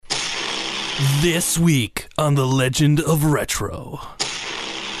This week on The Legend of Retro,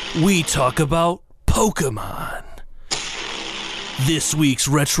 we talk about Pokemon. This week's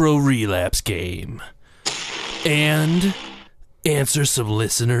Retro Relapse game. And answer some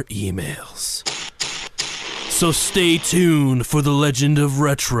listener emails. So stay tuned for The Legend of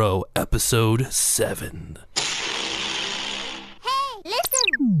Retro, Episode 7. Hey,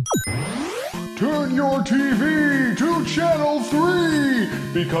 listen! Turn your TV to Channel 3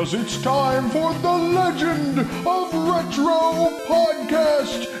 because it's time for the Legend of Retro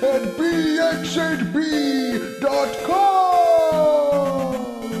podcast at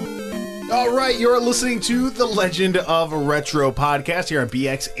bx8b.com. All right, you're listening to the Legend of Retro podcast here on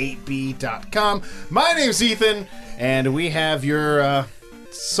bx8b.com. My name's Ethan, and we have your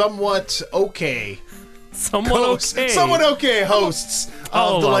somewhat okay hosts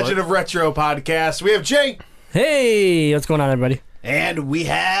of the Legend of Retro podcast. We have Jay. Hey, what's going on, everybody? And we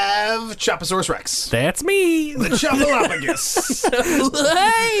have Choposaurus Rex. That's me. The Chopalopagus.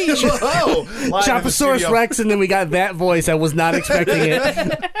 Hey! Hello. Choposaurus Rex, and then we got that voice. I was not expecting it.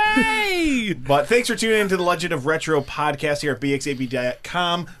 Hey! But thanks for tuning in to the Legend of Retro podcast here at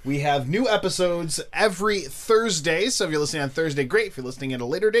bx8b.com. We have new episodes every Thursday. So if you're listening on Thursday, great. If you're listening at a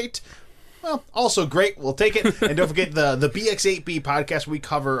later date, well, also great. We'll take it. And don't forget the BX8B podcast. We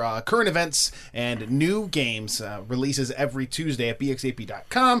cover current events and new games. Releases every Tuesday at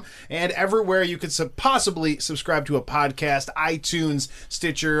bx8b.com. And everywhere you could possibly subscribe to a podcast, iTunes,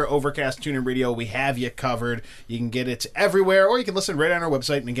 Stitcher, Overcast, TuneIn Radio, we have you covered. You can get it everywhere, or you can listen right on our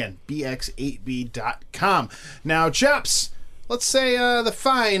website. And again, bx8b.com. Now, Chops, let's say the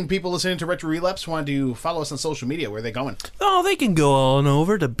fine people listening to Retro Relapse want to follow us on social media. Where are they going? Oh, they can go on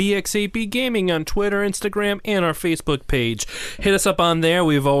over to BX8B Gaming on Twitter, Instagram, and our Facebook page. Hit us up on there.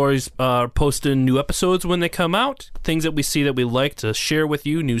 We've always posted new episodes when they come out, things that we see that we like to share with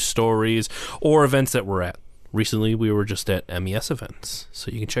you, news stories, or events that we're at. Recently, we were just at MES events, so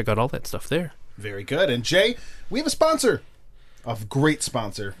you can check out all that stuff there. Very good. And Jay, we have a sponsor. A great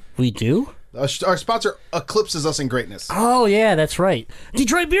sponsor. We do? Our sponsor eclipses us in greatness. Oh, yeah, that's right.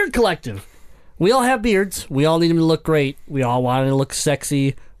 Detroit Beard Collective. We all have beards. We all need them to look great. We all want to look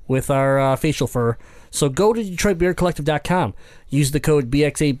sexy with our facial fur. So go to DetroitBeardCollective.com. Use the code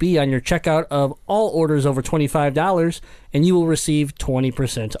BX8B on your checkout of all orders over $25, and you will receive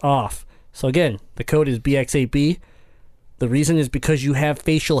 20% off. So again, the code is BX8B. The reason is because you have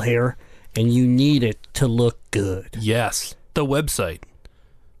facial hair, and you need it to look good. Yes, the website.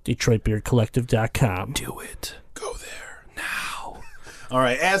 DetroitBeardCollective.com. Do it. Go there now. All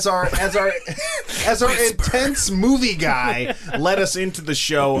right, as our intense movie guy led us into the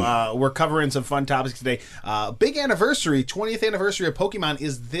show, we're covering some fun topics today. Big anniversary, 20th anniversary of Pokemon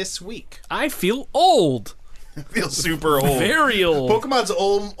is this week. I feel old. I feel super old. Very old. Pokemon's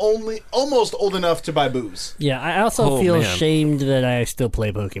almost old enough to buy booze. Yeah, I also feel man. ashamed that I still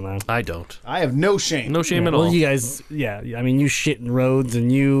play Pokemon. I don't. I have no shame. No shame at Well, all. you guys, I mean, you shit in roads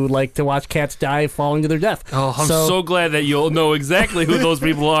and you like to watch cats die falling to their death. Oh, I'm so glad that you'll know exactly who those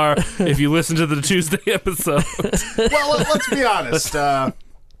people are if you listen to the Tuesday episode. Well, let's be honest.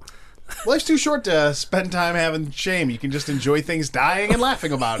 Life's too short to spend time having shame. You can just enjoy things dying and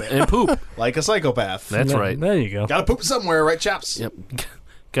laughing about it. And poop. Like a psychopath. That's right. There you go. Gotta poop somewhere, right, chaps? Yep.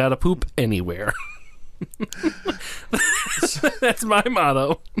 Gotta poop anywhere. That's my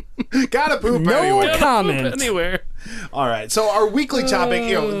motto. Gotta poop No anywhere. comment. Poop anywhere. All right, so our weekly topic,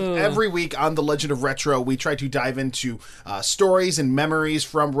 every week on The Legend of Retro, we try to dive into stories and memories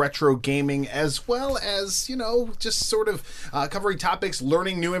from retro gaming, as well as, just sort of covering topics,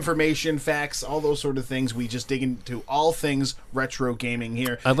 learning new information, facts, all those sort of things. We just dig into all things retro gaming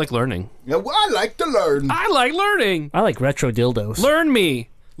here. I like learning. Yeah, well, I like to learn. I like learning. I like retro dildos. Learn me.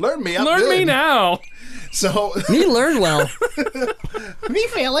 Learn me, I'm Learn good. me now. So, Me learn well. me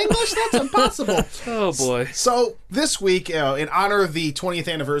fail English? That's impossible. Oh, boy. So, this week, in honor of the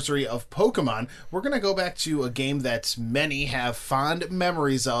 20th anniversary of Pokemon, we're going to go back to a game that many have fond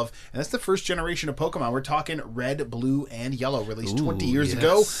memories of, and that's the first generation of Pokemon. We're talking Red, Blue, and Yellow, released 20 years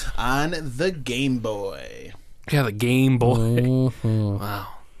ago on the Game Boy. Yeah, the Game Boy. Mhm. Wow.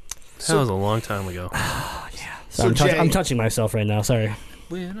 That was a long time ago. So I'm, Jay- I'm touching myself right now. Sorry.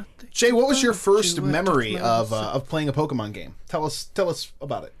 Jay, what was your first memory of playing a Pokemon game? Tell us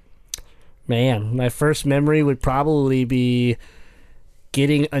about it. Man, my first memory would probably be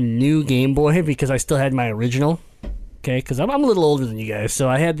getting a new Game Boy because I still had my original. Okay, because I'm a little older than you guys. So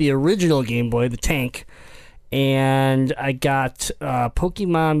I had the original Game Boy, the tank, and I got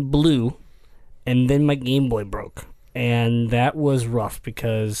Pokemon Blue, and then my Game Boy broke. And that was rough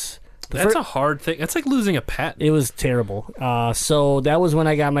because... That's a hard thing. That's like losing a pet. It was terrible. So that was when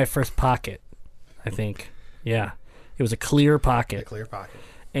I got my first Pocket. I think. Yeah. It was a clear pocket. Clear pocket.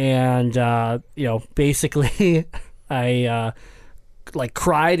 And, basically, I,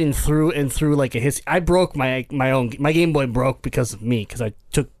 cried and threw like a hiss. I broke my Game Boy broke because of me, because I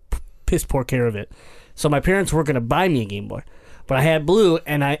took piss poor care of it. So my parents were going to buy me a Game Boy. But I had Blue,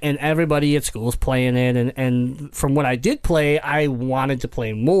 and everybody at school was playing it, and from what I did play, I wanted to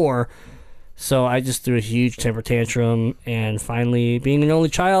play more. So I just threw a huge temper tantrum, and finally, being an only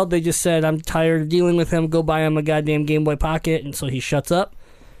child, they just said, I'm tired of dealing with him, go buy him a goddamn Game Boy Pocket, and so he shuts up.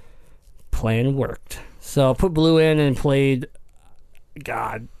 Plan worked. So I put Blue in and played,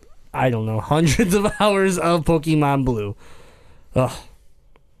 God, I don't know, hundreds of hours of Pokemon Blue. Oh,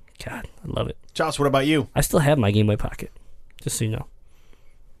 God, I love it. Joss, what about you? I still have my Game Boy Pocket, just so you know.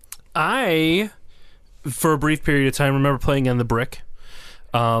 I, for a brief period of time, remember playing on the brick.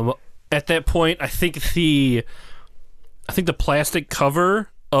 At that point, I think the plastic cover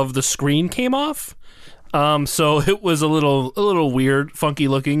of the screen came off. So it was a little weird, funky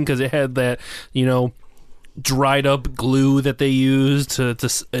looking, because it had that, dried up glue that they used to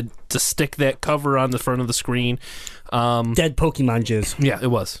stick that cover on the front of the screen. Dead Pokemon jizz. Yeah, it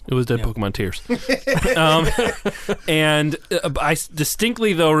was dead Pokemon tears. And I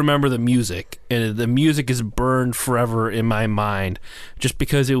distinctly though remember the music, and the music is burned forever in my mind, just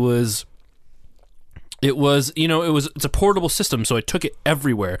because it's a portable system, so I took it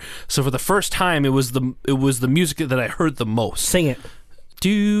everywhere. So for the first time, it was the music that I heard the most. Sing it.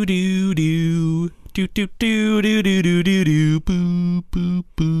 Do do do. Do do do do do do do do boo boo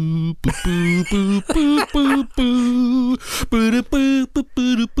boo boo boo boo boo boo boo boo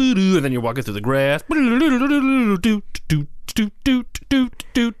boo boo, and then you're walking through the grass.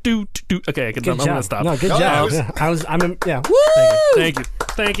 Okay, I'm gonna stop. No, good job. Yeah.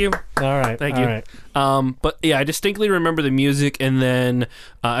 Thank you. All right. Thank you. All right. But yeah, I distinctly remember the music, and then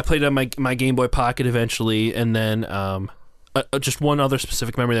I played on my Game Boy Pocket eventually, and then just one other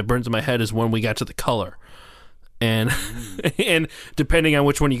specific memory that burns in my head is when we got to the color, and and depending on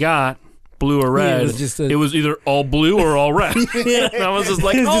which one you got, blue or red, it was either all blue or all red. And I was just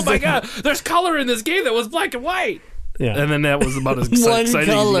like, oh my god, there's color in this game that was black and white. Yeah. And then that was about as exciting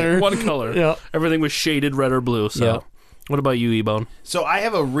as one color. Yeah. Everything was shaded red or blue. So. Yeah. What about you, E-Bone? So I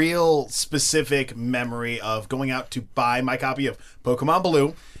have a real specific memory of going out to buy my copy of Pokemon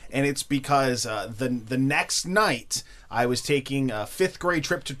Blue, and it's because the next night I was taking a 5th grade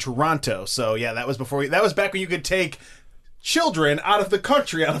trip to Toronto. So yeah, that was back when you could take children out of the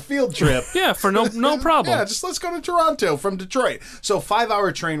country on a field trip. Yeah, for no problem. Yeah, just let's go to Toronto from Detroit. So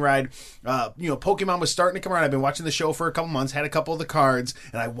 5-hour train ride. Pokemon was starting to come around. I've been watching the show for a couple months, had a couple of the cards,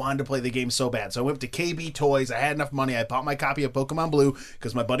 and I wanted to play the game so bad. So I went to KB Toys. I had enough money. I bought my copy of Pokemon Blue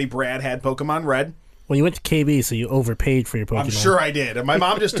because my buddy Brad had Pokemon Red. Well, you went to KB, so you overpaid for your Pokemon. I'm sure I did. And my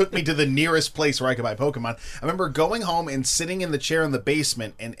mom just took me to the nearest place where I could buy Pokemon. I remember going home and sitting in the chair in the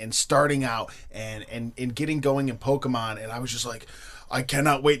basement and starting out and getting going in Pokemon. And I was just like, I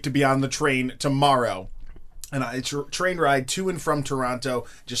cannot wait to be on the train tomorrow. And I train ride to and from Toronto,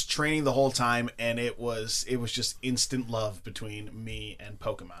 just training the whole time. And it was just instant love between me and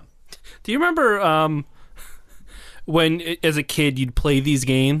Pokemon. Do you remember when, as a kid, you'd play these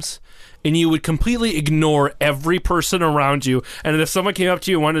games and you would completely ignore every person around you, and if someone came up to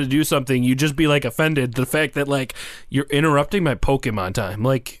you and wanted to do something, you'd just be like offended the fact that like you're interrupting my Pokemon time?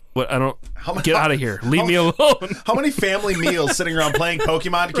 Like, what? I don't get out of here. Leave me alone. How many family meals sitting around playing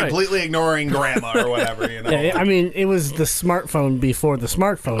Pokemon, completely ignoring grandma or whatever? Yeah, I mean, it was the smartphone before the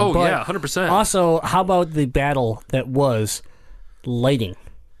smartphone. Oh but yeah, 100%. Also, how about the battle that was lighting?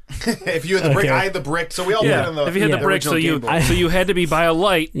 If you had the brick, I had the brick, so we all played on the. If you had the brick, so you had to be by a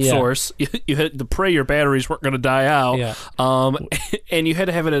light source. You had to pray your batteries weren't going to die out. Yeah. And you had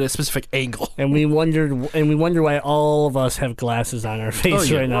to have it at a specific angle. And we wonder why all of us have glasses on our face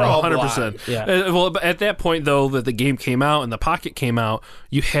right now. 100%. Yeah. Well, at that point though, that the game came out and the Pocket came out,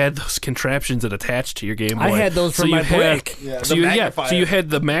 you had those contraptions that attached to your Game Boy. I had those for my brick. So you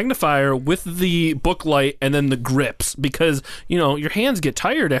had the magnifier with the book light and then the grips, because your hands get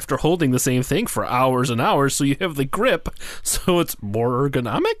tired after holding the same thing for hours and hours, so you have the grip, so it's more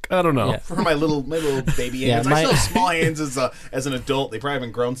ergonomic. I don't know. Yeah. For my little baby hands, I still have small hands as an adult. They probably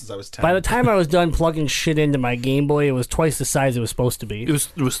haven't grown since I was 10. By the time I was done plugging shit into my Game Boy, it was twice the size it was supposed to be. It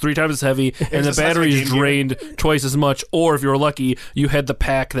was 3 times as heavy, and the batteries drained twice as much. Or if you were lucky, you had the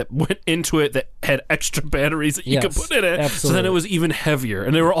pack that went into it that had extra batteries that you could put in it. Absolutely. So then it was even heavier,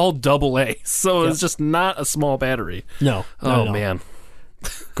 and they were all AA. So it was just not a small battery. No. Oh man.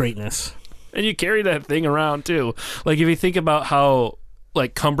 Greatness. And you carry that thing around too. Like if you think about how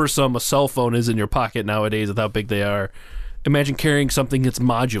like cumbersome a cell phone is in your pocket nowadays with how big they are, imagine carrying something that's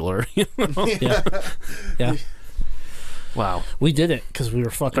modular. You know? Yeah. Wow. We did it because we were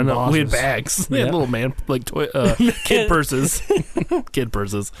fucking bosses. We had bags. We had Yeah. little man, like toy, kid purses. Kid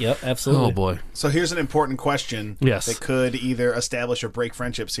purses. Yep, absolutely. Oh, boy. So here's an important question Yes. that could either establish or break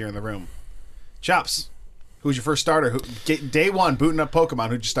friendships here in the room. Chops, who's your first starter? Day one, booting up Pokemon,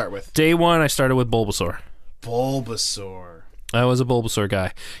 who'd you start with? Day one, I started with Bulbasaur. Bulbasaur. I was a Bulbasaur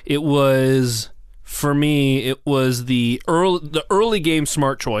guy. It was, for me, it was the early game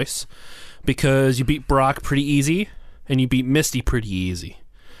smart choice because you beat Brock pretty easy and you beat Misty pretty easy.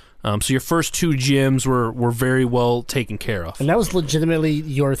 So your first 2 gyms were very well taken care of. And that was legitimately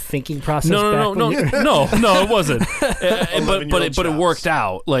your thinking process. No, it wasn't. But it worked Chops.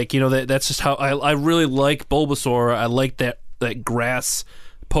 out. Like, you know, that's just how I really like Bulbasaur. I like that grass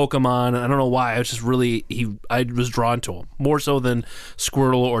Pokemon. I don't know why. I was just really I was drawn to him more so than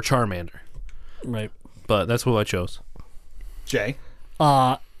Squirtle or Charmander. Right. But that's what I chose. Jay,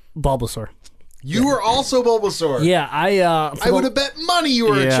 Bulbasaur. you were also Bulbasaur. Yeah, I would have bet money you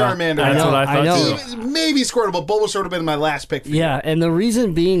were a Yeah, Charmander. that's know, what I I thought know. too. Maybe Squirtle, but Bulbasaur would have been my last pick for you. Yeah, and the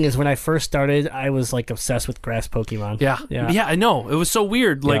reason being is when I first started, I was like obsessed with grass Pokemon. Yeah, I know. It was so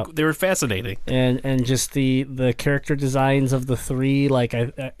weird. Like Yeah. they were fascinating. And just the character designs of the 3, like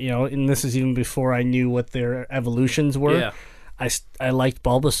and this is even before I knew what their evolutions were. Yeah. I liked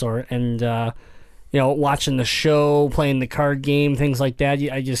Bulbasaur, and watching the show, playing the card game, things like that.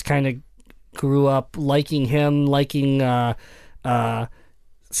 I just kind of grew up liking him, liking Scyther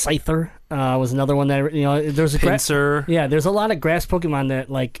was another one that there's a Pinsir. there's a lot of grass Pokemon that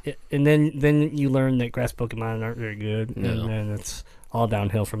and then you learn that grass Pokemon aren't very good, and then it's all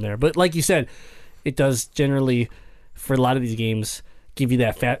downhill from there. But like you said, it does generally, for a lot of these games, give you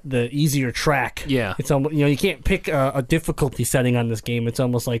the easier track. Yeah. It's almost, you can't pick a difficulty setting on this game. It's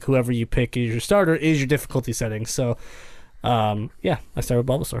almost like whoever you pick as your starter is your difficulty setting. So, I started with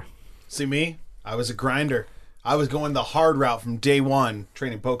Bulbasaur. See me? I was a grinder. I was going the hard route from day one,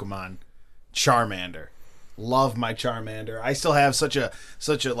 training Pokemon. Charmander. Love my Charmander. I still have such a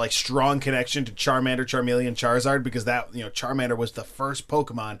like strong connection to Charmander, Charmeleon, Charizard because that Charmander was the first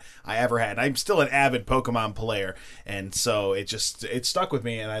Pokemon I ever had. I'm still an avid Pokemon player, and so it stuck with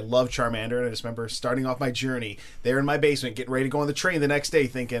me. And I love Charmander. And I just remember starting off my journey there in my basement, getting ready to go on the train the next day,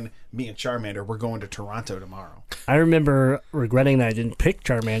 thinking, me and Charmander, we're going to Toronto tomorrow. I remember regretting that I didn't pick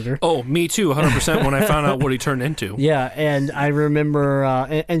Charmander. Oh, me too, 100%. When I found out what he turned into. Yeah, and I remember,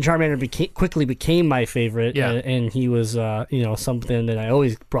 and Charmander quickly became my favorite. Yeah. And he was, something that I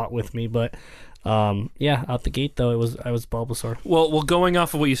always brought with me. But, out the gate though, I was Bulbasaur. Well, going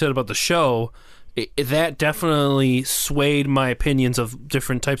off of what you said about the show, that definitely swayed my opinions of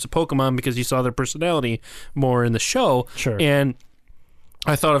different types of Pokemon because you saw their personality more in the show. Sure. And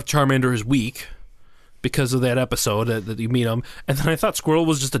I thought of Charmander as weak because of that episode that you meet him, and then I thought Squirtle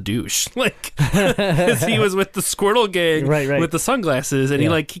was just a douche, like because he was with the Squirtle gang, right. with the sunglasses, and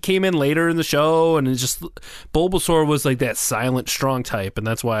he came in later in the show, and it's just Bulbasaur was like that silent, strong type, and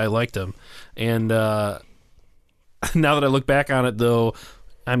that's why I liked him. And now that I look back on it, though,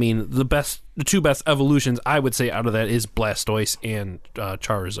 I mean the 2 best evolutions I would say out of that is Blastoise and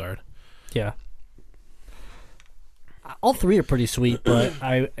Charizard. Yeah. All 3 are pretty sweet, but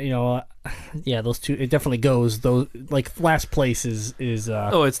those 2, it definitely goes. Those like last place is It's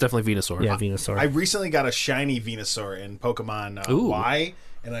definitely Venusaur. yeah, Venusaur. I recently got a shiny Venusaur in Pokemon Y,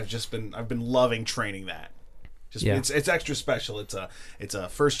 and I've been loving training that. It's extra special. It's a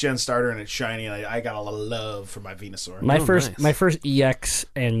first gen starter and it's shiny, and I got a lot of love for my Venusaur. My first EX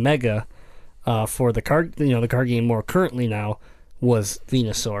and Mega for the card game more currently now was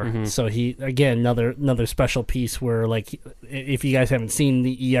Venusaur. Mm-hmm. So he, again, another special piece where, like, if you guys haven't seen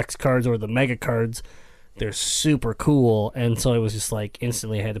the EX cards or the Mega cards, they're super cool, and so it was just like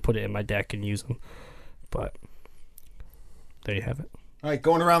instantly I had to put it in my deck and use them. But there you have it. All right,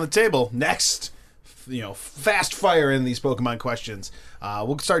 going around the table next. Fast fire in these Pokemon questions.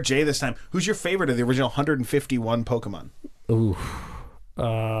 We'll start Jay this time. Who's your favorite of the original 151 Pokemon? Ooh,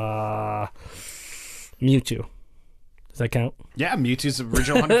 Mewtwo. Does that count? Yeah, Mewtwo's the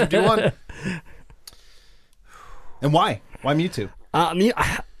original 151. And why? Why Mewtwo?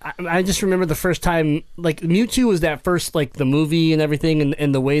 I just remember the first time, like, Mewtwo was that first, like, the movie and everything,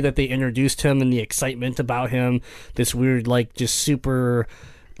 and the way that they introduced him and the excitement about him, this weird, like, just super,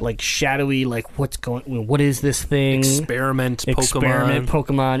 like, shadowy, like, what is this thing? Experiment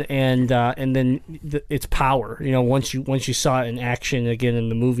Pokemon, and then its power. Once you saw it in action again in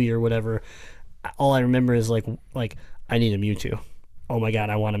the movie or whatever, all I remember is like I need a Mewtwo. Oh my god,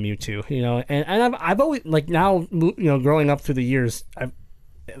 I want a Mewtwo. And I've always, like, now, growing up through the years,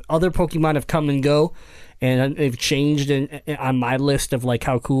 other Pokemon have come and go, and they've changed on my list of like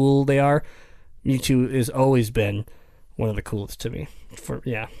how cool they are. Mewtwo has always been one of the coolest to me.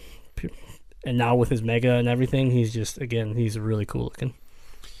 And now with his Mega and everything, he's really cool looking.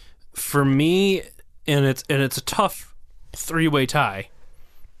 For me, and it's a tough 3-way tie,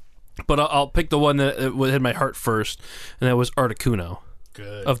 but I'll pick the one that had my heart first, and that was Articuno.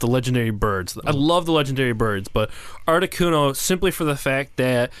 Good. Of the legendary birds. I love the legendary birds, but Articuno, simply for the fact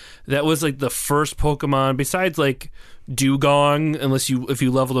that was like the first Pokemon, besides like Dugong, if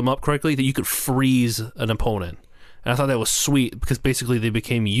you leveled them up correctly, that you could freeze an opponent. And I thought that was sweet because basically they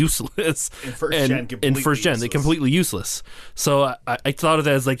became useless in first gen. They're completely useless. So I thought of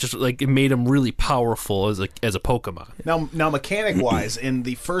that as it made them really powerful as a Pokemon. Now mechanic wise, in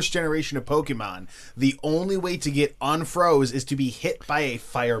the first generation of Pokemon, the only way to get unfroze is to be hit by a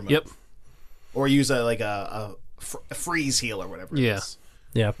fire move. Yep. Or use a freeze heal or whatever it is.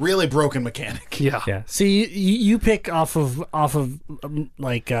 Yeah, really broken mechanic. Yeah. See, you pick off of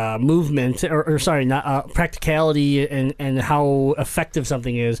movement or sorry, not practicality and how effective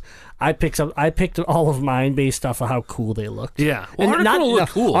something is. I picked all of mine based off of how cool they looked. Yeah, well, Articuno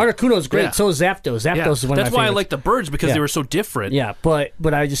looked cool. Articuno's great. Yeah. So is Zapdos. Zapdos is one of my favorites. That's why I like the birds because they were so different. Yeah, but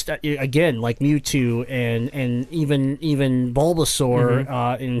I just again like Mewtwo and even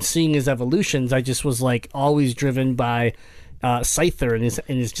Bulbasaur in seeing his evolutions, I just was like always driven by. Scyther and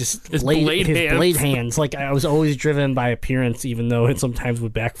his blade hands. Like I was always driven by appearance, even though it sometimes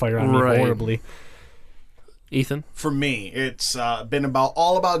would backfire on me horribly. Ethan, for me, it's been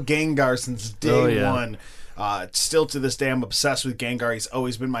all about Gengar since day one. Still to this day, I'm obsessed with Gengar. He's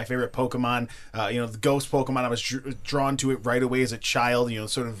always been my favorite Pokemon. The ghost Pokemon, I was drawn to it right away as a child.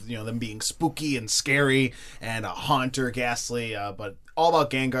 Them being spooky and scary and Haunter, Ghastly. But all about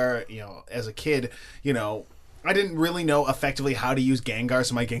Gengar. As a kid, I didn't really know effectively how to use Gengar,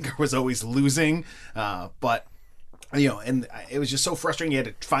 so my Gengar was always losing. But and it was just so frustrating. You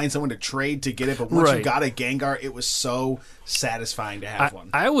had to find someone to trade to get it. But once you got a Gengar, it was so satisfying to have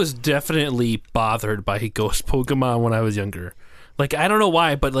one. I was definitely bothered by ghost Pokemon when I was younger. Like, I don't know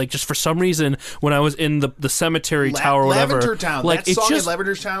why, but like just for some reason, when I was in the cemetery tower or whatever, Lavender Town, like that song in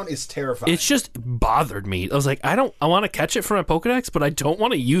Lavender Town is terrifying. It just bothered me. I was like, I want to catch it from my Pokedex, but I don't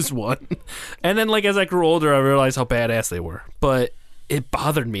want to use one. And then, like as I grew older, I realized how badass they were. But it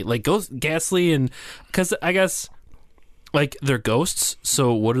bothered me, like Ghastly, and because I guess like they're ghosts.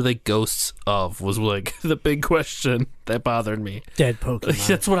 So what are they ghosts of? Was like the big question that bothered me. Dead Pokemon.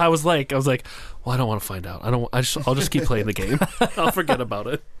 That's what I was like. I was like, well, I don't want to find out. I'll just keep playing the game. I'll forget about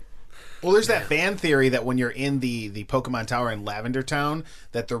it. Well, there's that fan theory that when you're in the Pokemon Tower in Lavender Town,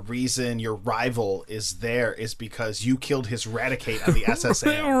 that the reason your rival is there is because you killed his Raticate on the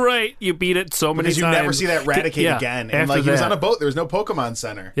SSA. Right. You beat it so many times. Because you never see that Raticate again. And he was on a boat. There was no Pokemon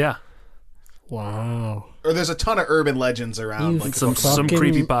Center. Yeah. Wow. Or there's a ton of urban legends around. He's like some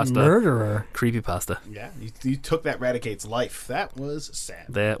creepypasta. Murderer. Creepypasta. Yeah, you took that Raticate's life. That was sad.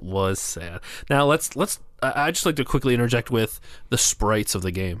 That was sad. Now let's. I just like to quickly interject with the sprites of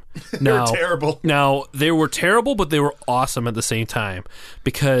the game. They were terrible. Now they were terrible, but they were awesome at the same time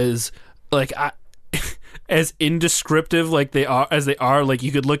because, like, as indescriptive like they are, like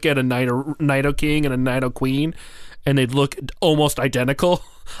you could look at a Nidoking and a Nidoqueen, and they'd look almost identical.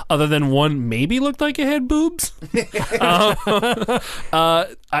 Other than one maybe looked like it had boobs.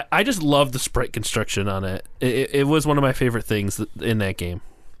 I just love the sprite construction on it. It was one of my favorite things in that game.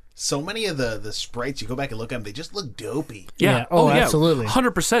 So many of the sprites, you go back and look at them, they just look dopey. Yeah. Oh, absolutely.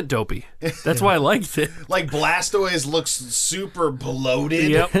 100% dopey. That's why I liked it. Like Blastoise looks super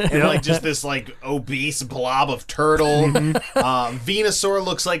bloated. Yep. And like just this like obese blob of turtle. Venusaur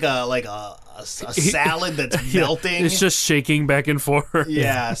looks like a salad that's melting. It's just shaking back and forth.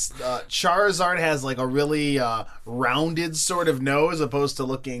 Yes. Charizard has like a really rounded sort of nose opposed to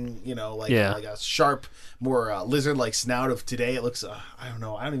looking, like a sharp, more lizard-like snout of today. It looks, I don't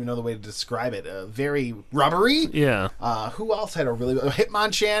know. I don't even know the way to describe it. Very rubbery. Yeah. Who else had a really...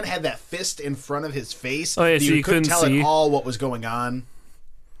 Hitmonchan had that fist in front of his face. Oh, yeah, so you couldn't tell see at all what was going on.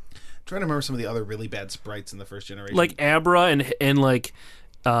 I'm trying to remember some of the other really bad sprites in the first generation. Like Abra and like...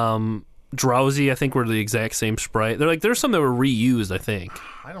 Drowsy, I think, were the exact same sprite. They're like, there's some that were reused, I think.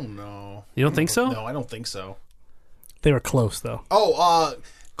 I don't know. You don't think so? No, I don't think so. They were close, though. Oh,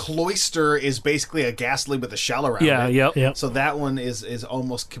 Cloyster is basically a Ghastly with a shell around it. Yep. So that one is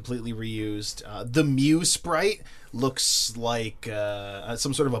almost completely reused. The Mew sprite looks like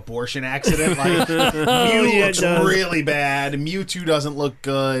some sort of abortion accident. Like Mew looks really bad. Mewtwo doesn't look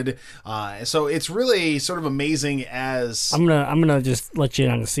good. So it's really sort of amazing as... I'm gonna just let you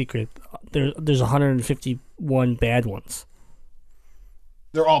in on a secret. There's 151 bad ones.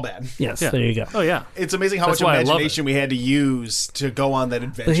 They're all bad. Yes, Yeah. there you go. Oh yeah. It's amazing how That's much why I love imagination we had to use to go on that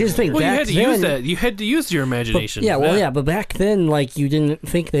adventure. But here's the thing. Well, you back had to then, use that. You had to use your imagination. Yeah, for well, that. yeah, but back then, like, you didn't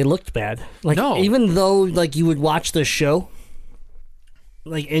think they looked bad. Like, No. even though, like, you would watch the show,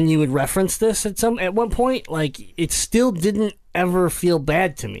 like, and you would reference this at one point, like, it still didn't ever feel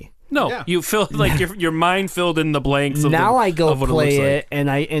bad to me. No, Yeah. you feel like your mind filled in the blanks. Of Now the, I go of what play looks it, and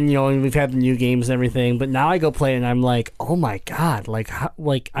and we've had the new games and everything, but now I go play it, and I'm like, oh my god, like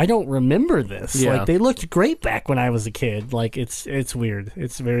I don't remember this. Yeah. Like, they looked great back when I was a kid. Like, it's weird.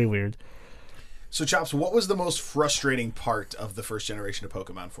 It's very weird. So, Chops, what was the most frustrating part of the first generation of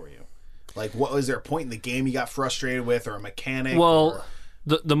Pokemon for you? Like, what was there a point in the game you got frustrated with, or a mechanic? Well, or...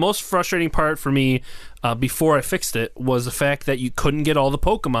 the most frustrating part for me before I fixed it was the fact that you couldn't get all the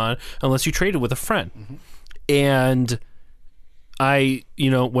Pokemon unless you traded with a friend. Mm-hmm. And I,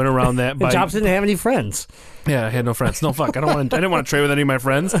 went around that by... Jobs didn't have any friends. Yeah, I had no friends. No, fuck. I didn't want to trade with any of my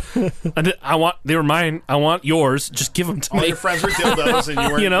friends. They were mine. I want yours. Just give them to all me. your friends were dildos, and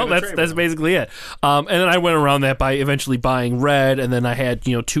you weren't gonna trade that's with them. basically it. And then I went around that by eventually buying Red, and then I had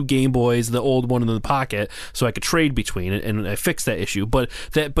 2 Game Boys, the old one in the pocket, so I could trade between it, and I fixed that issue. But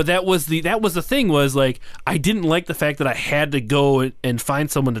that was the thing was like I didn't like the fact that I had to go and find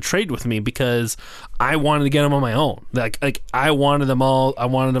someone to trade with me because I wanted to get them on my own. Like I wanted them all. I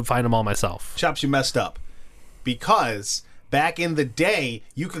wanted to find them all myself. Chops, you messed up. Because back in the day,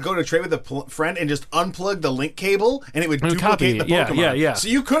 you could go to trade with a friend and just unplug the link cable, and it would And copy duplicate the it. Pokemon. Yeah. So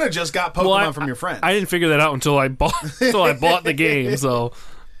you could have just got Pokemon from your friends. I didn't figure that out until I bought the game. So,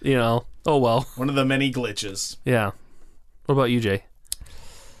 oh well. One of the many glitches. Yeah. What about you, Jay?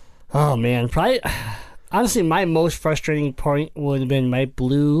 Oh man, probably. Honestly, my most frustrating point would have been my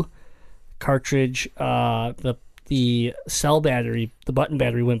blue cartridge. The cell battery, the button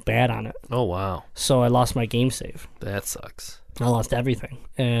battery went bad on it, Oh wow, so I lost my game save. that sucks. I lost everything,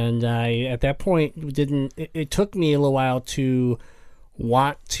 and I at that point didn't. It took me a little while to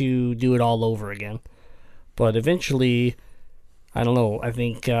want to do it all over again, but eventually, I don't know. I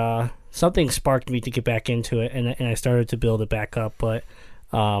think something sparked me to get back into it, and I started to build it back up. But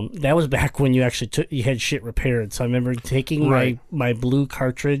that was back when you actually you had shit repaired. So I remember taking Right. my blue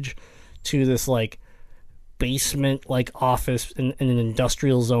cartridge to this like basement like office in an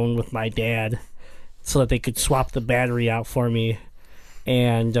industrial zone with my dad, so that they could swap the battery out for me.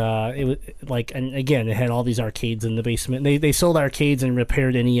 And it was like, and again, it had all these arcades in the basement. They sold arcades and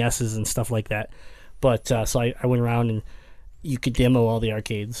repaired NESs and stuff like that. But so I went around, and you could demo all the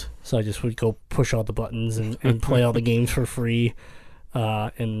arcades. So I just would go push all the buttons and play all the games for free.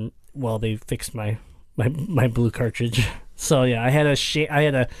 And well, they fixed my blue cartridge. So yeah, I had a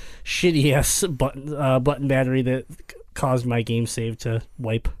shitty ass button battery that caused my game save to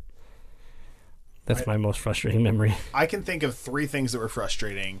wipe. That's my most frustrating memory. I can think of 3 things that were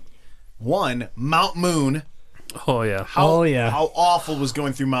frustrating. One, Mount Moon. Oh yeah. Oh, yeah. How awful was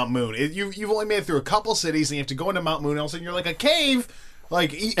going through Mount Moon. You've only made it through a couple cities, and you have to go into Mount Moon, and all of a sudden you're like a cave.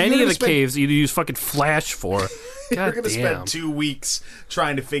 Like Any of the caves you use fucking Flash for. You're God going to damn. spend 2 weeks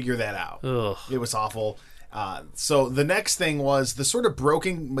trying to figure that out. Ugh. It was awful. So the next thing was the sort of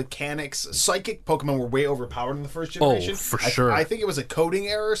broken mechanics. Psychic Pokemon were way overpowered in the first generation. for sure. I think it was a coding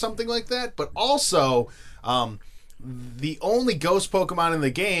error or something like that. But also, the only ghost Pokemon in the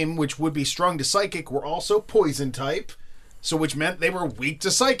game, which would be strung to Psychic, were also Poison type. So which meant they were weak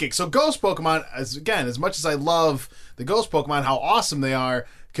to Psychic. So ghost Pokemon, as much as I love the ghost Pokemon, how awesome they are,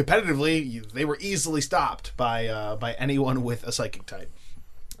 competitively, they were easily stopped by anyone with a Psychic type.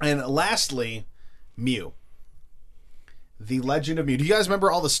 And lastly, Mew. The Legend of Mew. Do you guys remember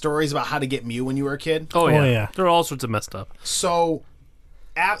all the stories about how to get Mew when you were a kid? Oh yeah. yeah. They're all sorts of messed up. So,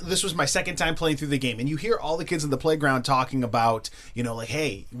 this was my second time playing through the game, and you hear all the kids in the playground talking about, like,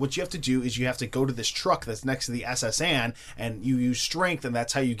 hey, what you have to do is you have to go to this truck that's next to the SS Anne, and you use strength, and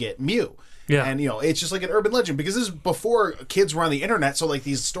that's how you get Mew. Yeah. And, it's just like an urban legend, because this is before kids were on the internet, so, like,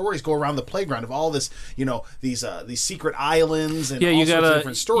 these stories go around the playground of all this, these secret islands and all sorts of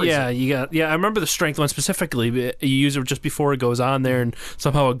different stories. Yeah, I remember the strength one specifically. But you use it just before it goes on there, and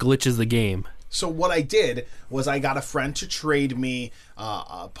somehow it glitches the game. So what I did was I got a friend to trade me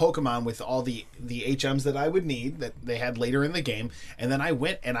Pokemon with all the HMs that I would need that they had later in the game, and then I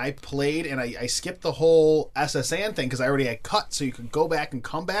went and I played and I skipped the whole SS Anne thing because I already had cut, so you could go back and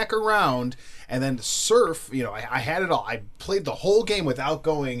come back around and then surf. I had it all. I played the whole game without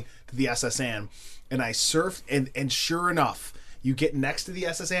going to the SS Anne, and I surfed, and sure enough, you get next to the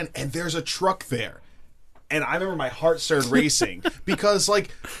SS Anne and there's a truck there. And I remember my heart started racing because,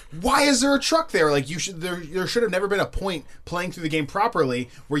 like, why is there a truck there? Like, there should have never been a point playing through the game properly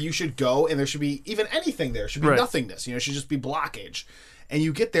where you should go and there should be even anything there. It should be Right. nothingness. It should just be blockage. and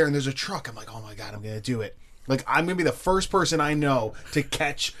you get there and there's a truck. I'm like, oh my God, I'm going to do it. Like, I'm going to be the first person I know to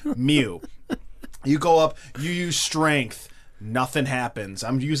catch Mew. You go up, you use strength. Nothing happens.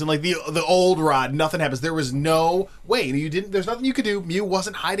 I'm using like the old rod. Nothing happens. There was no way. You didn't. There's nothing you could do. Mew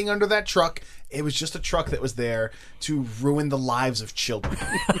wasn't hiding under that truck. It was just a truck that was there to ruin the lives of children.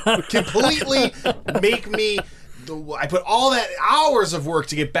 Completely make me. I put all that hours of work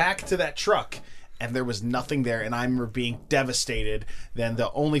to get back to that truck, and there was nothing there. And I remember being devastated. Then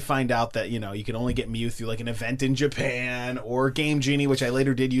to only find out that you can only get Mew through like an event in Japan or Game Genie, which I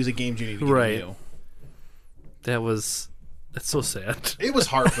later did use a Game Genie to get Mew. That's so sad. It was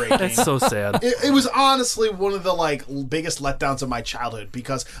heartbreaking. That's so sad. It was honestly one of the biggest letdowns of my childhood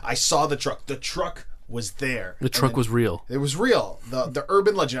because I saw the truck. The truck was there. The truck was real. It was real. The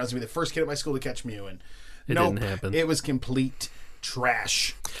urban legend. I was going to be the first kid at my school to catch Mew, and it didn't happen. It was complete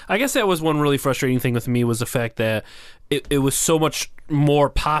trash. I guess that was one really frustrating thing with me was the fact that it was so much more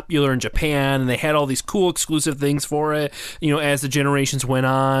popular in Japan, and they had all these cool exclusive things for it. As the generations went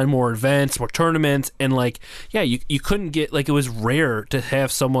on, more events, more tournaments, and you couldn't get it was rare to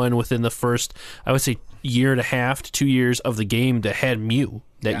have someone within the first, I would say, year and a half to 2 years of the game that had Mew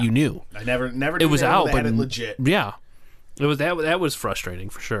that you knew. I never. It was out, but had it legit. Yeah. It was that was frustrating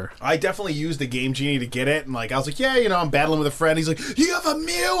for sure. I definitely used the Game Genie to get it, and I was like, I'm battling with a friend. He's like, you have a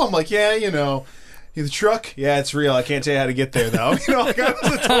Mew? I'm like, yeah, The truck? Yeah, it's real. I can't tell you how to get there, though. I was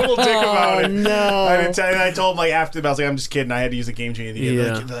a total dick about it. No. I didn't tell you. I told him, after, I was like, I'm just kidding. I had to use a Game Genie.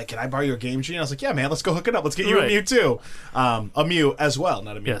 Yeah. They're like, can I borrow your Game Genie? I was like, yeah, man, let's go hook it up. Let's get you a Mew, too. A Mew as well,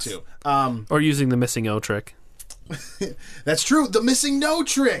 not a Mew, too. Or using the missing O trick. That's true. The missing no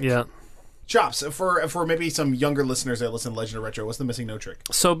trick. Yeah. Chops, for maybe some younger listeners that listen to Legend of Retro, what's the missing no trick?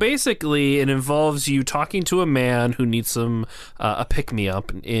 So basically, it involves you talking to a man who needs some a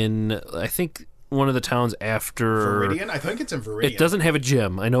pick-me-up in, I think, one of the towns after... Viridian? I think it's in Viridian. It doesn't have a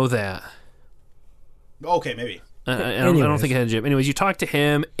gym. I know that. Okay, maybe. I don't think it had a gym. Anyways, you talk to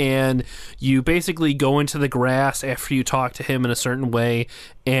him, and you basically go into the grass after you talk to him in a certain way,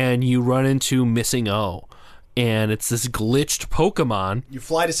 and you run into Missing O. And it's this glitched Pokemon. You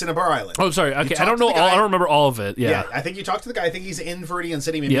fly to Cinnabar Island. Oh, sorry. Okay, I don't know. I don't remember all of it. Yeah, I think you talk to the guy. I think he's in Viridian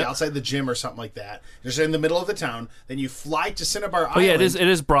City, maybe outside the gym or something like that. Just in the middle of the town. Then you fly to Cinnabar Island. Oh, yeah, it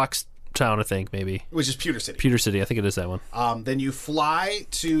is Brock's town, I think, maybe. Which is Pewter City. Pewter City, I think it is that one. Then you fly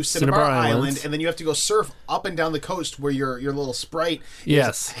to Cinnabar Island, and then you have to go surf up and down the coast where your little sprite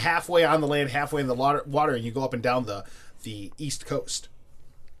is halfway on the land, halfway in the water, and you go up and down the east coast.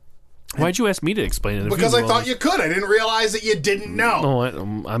 Why'd you ask me to explain it? Because I thought you could. I didn't realize that you didn't know.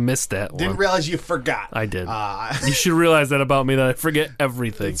 Oh, I missed that one. Didn't realize you forgot. I did. You should realize that about me, that I forget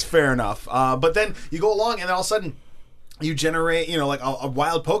everything. It's fair enough. But then you go along, and then all of a sudden, you generate, a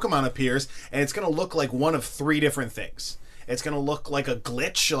wild Pokemon appears, and it's going to look like one of three different things. It's going to look like a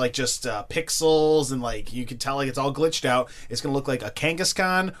glitch, like just pixels, and you can tell it's all glitched out. It's going to look like a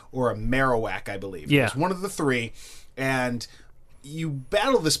Kangaskhan or a Marowak, I believe. Yeah. It's one of the three, and you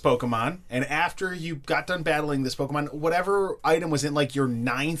battle this Pokemon, and after you got done battling this Pokemon, whatever item was in your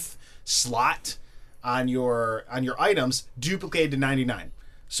 9th slot on your items duplicated to 99.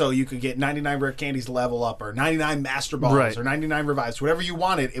 So you could get 99 rare candies to level up, or 99 Master Balls, or 99 Revives, whatever you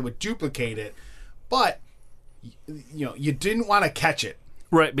wanted. It would duplicate it, but you didn't want to catch it.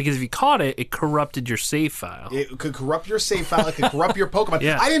 Right, because if you caught it, it corrupted your save file. It could corrupt your save file. It could corrupt your Pokemon.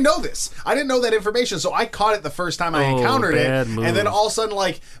 Yeah. I didn't know this. I didn't know that information, so I caught it the first time I encountered it. Move. And then all of a sudden,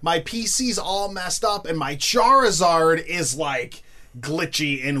 my PC's all messed up, and my Charizard is,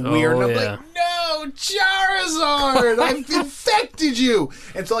 glitchy and weird. And I'm like, no, Charizard! I've infected you!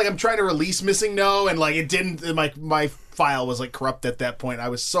 And so, I'm trying to release Missing No, and, it didn't... My file was corrupt at that point. I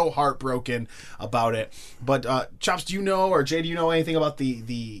was so heartbroken about it. But Chops, do you know, or Jay, do you know anything about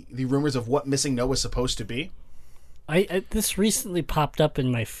the rumors of what Missing No was supposed to be? This recently popped up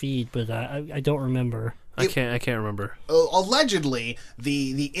in my feed, but I don't remember. I can't remember. Allegedly,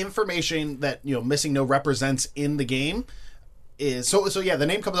 the information that Missing No represents in the game is so yeah. The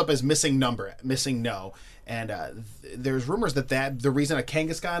name comes up as Missing No. And there's rumors that the reason a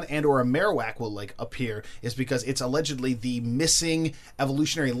Kangaskhan and or a Marowak will appear is because it's allegedly the missing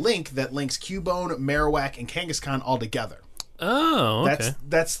evolutionary link that links Cubone, Marowak, and Kangaskhan all together. Oh, okay.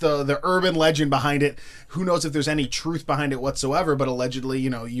 That's the urban legend behind it. Who knows if there's any truth behind it whatsoever? But allegedly,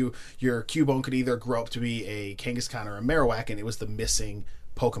 your Cubone could either grow up to be a Kangaskhan or a Marowak, and it was the missing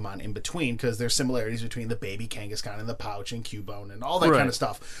Pokemon in between, because there's similarities between the baby Kangaskhan and the pouch and Cubone and all that kind of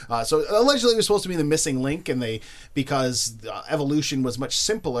stuff. So allegedly it was supposed to be the missing link, and because evolution was much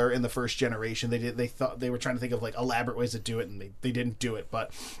simpler in the first generation, they thought they were trying to think of elaborate ways to do it, and they didn't do it.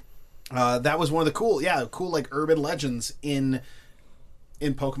 But that was one of the cool urban legends in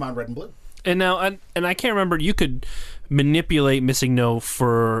in Pokemon Red and Blue. And now, and I can't remember. You could manipulate Missing No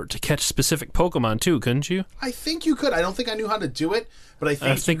to catch specific Pokemon too, couldn't you? I think you could. I don't think I knew how to do it, but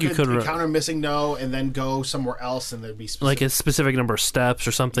I think, you could encounter Missing No and then go somewhere else, and there'd be specific. Like a specific number of steps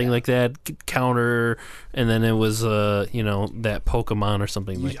or something like that. Counter, and then it was that Pokemon or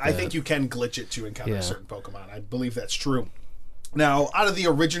something like that. I think you can glitch it to encounter Yeah. certain Pokemon. I believe that's true. Now, out of the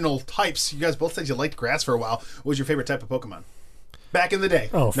original types, you guys both said you liked grass for a while. What was your favorite type of Pokemon? Back in the day.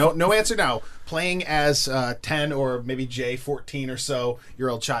 Oh, no answer now. Playing as 10 or maybe Jay, 14 or so year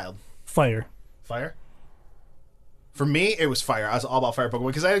old child. Fire. Fire? For me, it was fire. I was all about fire Pokemon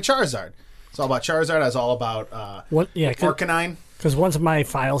because I had a Charizard. It's all about Charizard. I was all about What? Yeah, Arcanine. because once my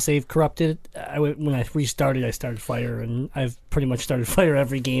file save corrupted, when I restarted, I started Fire, and I've pretty much started Fire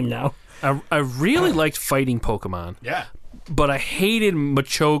every game now. I really liked fighting Pokemon, Yeah. but I hated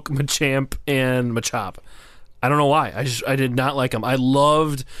Machoke, Machamp, and Machop. I don't know why. I did not like them. I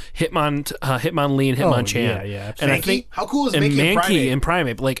loved Hitmonlee and Hitmonchan. yeah, And I Mankey? think How cool is and Mankey and Mankey Primeape? and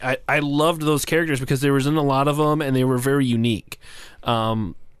Primeape. Like I loved those characters because there wasn't a lot of them and they were very unique.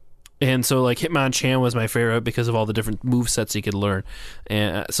 And so like Hitmonchan was my favorite because of all the different movesets he could learn.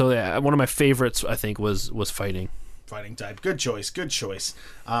 And so yeah, one of my favorites I think was fighting. Fighting type. Good choice. Good choice.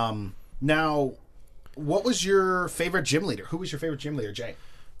 Now, what was your favorite gym leader? Who was your favorite gym leader, Jay?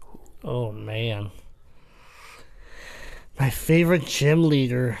 Oh man, my favorite gym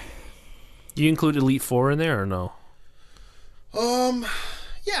leader. Do you include Elite Four in there or no?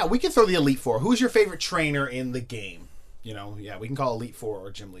 Yeah, we can throw the Elite Four. Who's your favorite trainer in the game? You know, yeah, we can call Elite Four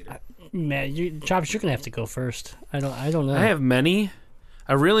or gym leader. Man, Chops, you're gonna have to go first. I don't know. I have many.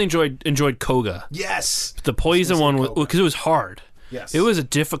 I really enjoyed Koga. Yes. The poison one Koga. because it was hard. Yes. It was a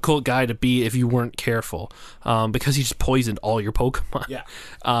difficult guy to beat if you weren't careful, because he just poisoned all your Pokemon. Yeah.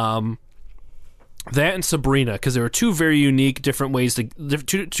 That and Sabrina, because there were two very unique different ways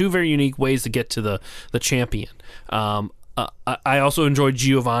two very unique ways to get to the champion. I also enjoyed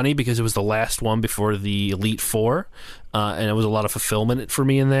Giovanni because it was the last one before the Elite Four, and it was a lot of fulfillment for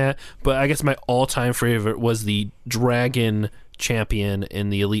me in that. But I guess my all-time favorite was the Dragon champion in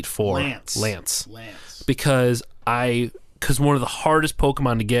the Elite Four, Lance. Because one of the hardest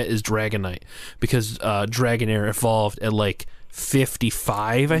Pokemon to get is Dragonite, because Dragonair evolved at like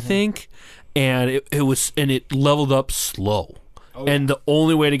 55, I think, and it leveled up slow, and the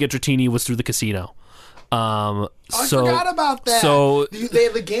only way to get Dratini was through the casino. I forgot about that. So they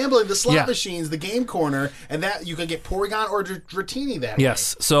have the gambling, the slot machines, the game corner, and that you could get Porygon or Dratini that way.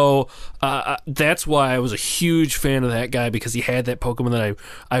 yes, so that's why I was a huge fan of that guy, because he had that Pokemon that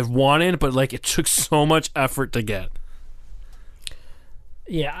I wanted, but like it took so much effort to get.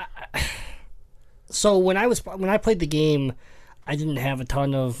 Yeah. So when I played the game, I didn't have a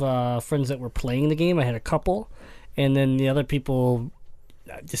ton of friends that were playing the game. I had a couple, and then the other people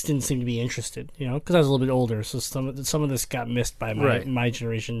just didn't seem to be interested. You know, because I was a little bit older, so some of this got missed by my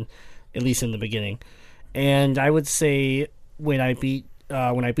generation, at least in the beginning. And I would say when I beat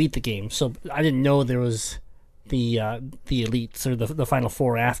the game, so I didn't know there was the elites or the final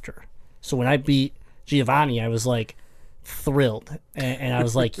four after. So when I beat Giovanni, I was like thrilled, and I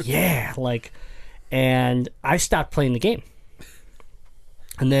was like, yeah, like, and I stopped playing the game.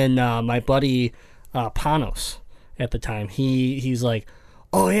 And then my buddy Panos at the time, he's like,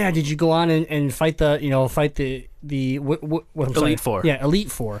 oh yeah, did you go on and fight the Elite Four? Yeah,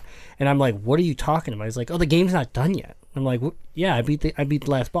 Elite Four. And I'm like, what are you talking about? He's like, oh, the game's not done yet. I'm like, yeah, I beat the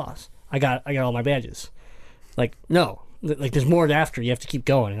last boss. I got all my badges. Like, no, like there's more after. You have to keep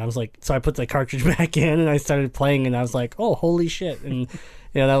going. And I was like, so I put the cartridge back in and I started playing, and I was like, oh, holy shit. And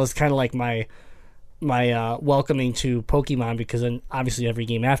that was kind of like my welcoming to Pokemon, because then obviously every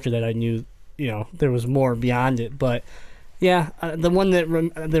game after that I knew there was more beyond it. But yeah, the one that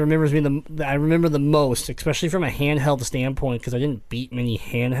remembers me that I remember the most, especially from a handheld standpoint, because I didn't beat many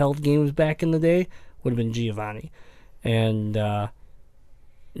handheld games back in the day, would have been Giovanni. And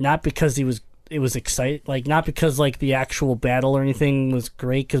not because it was exciting, like not because like the actual battle or anything was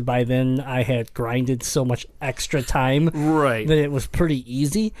great, because by then I had grinded so much extra time Right. that it was pretty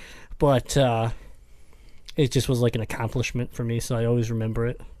easy, but it just was like an accomplishment for me, so I always remember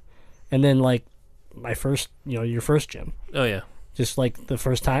it. And then like my first, your first gym, Oh yeah. just like the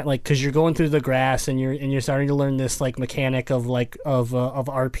first time, like because you're going through the grass and you're starting to learn this like mechanic of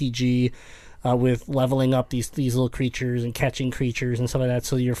RPG. With leveling up these little creatures and catching creatures and stuff like that.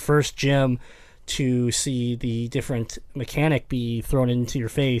 So your first gym, to see the different mechanic be thrown into your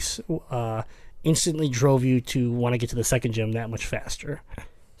face, instantly drove you to want to get to the second gym that much faster.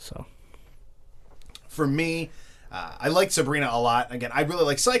 So For me, I liked Sabrina a lot. Again, I really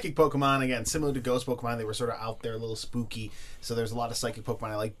like psychic Pokemon. Again, similar to Ghost Pokemon, they were sort of out there, a little spooky. So there's a lot of psychic Pokemon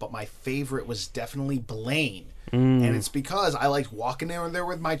I like. But my favorite was definitely Blaine. And it's because I liked walking in there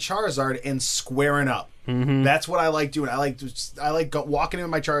with my Charizard and squaring up. That's what I like doing. I like walking in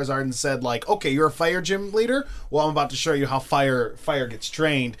with my Charizard and said, like, okay, you're a fire gym leader? Well, I'm about to show you how fire gets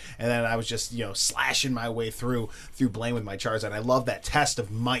trained. And then I was just, slashing my way through Blaine with my Charizard. I love that test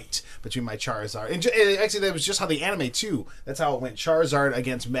of might between my Charizard. And actually, that was just how the anime, too. That's how it went. Charizard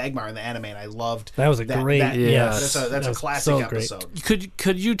against Magmar in the anime, and I loved that. Was a great, yes. That's a classic episode.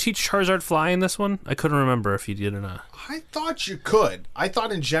 Could you teach Charizard Fly in this one? I couldn't remember if you did or not. I thought you could. I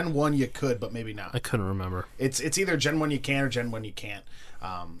thought in Gen 1 you could, but maybe not. I couldn't remember. It's either Gen 1 you can or Gen 1 you can't.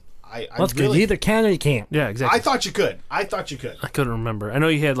 That's good. You either can or you can't. Yeah, exactly. I thought you could. I couldn't remember. I know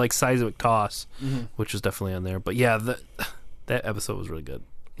you had like Seismic Toss, which was definitely on there. But yeah, that episode was really good.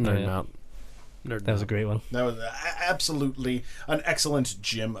 Nerding out. That was a great one. That was absolutely an excellent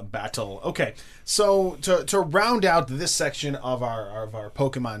gym battle. Okay, so to round out this section of our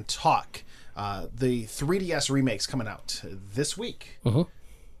Pokemon talk, the 3DS remake's coming out this week.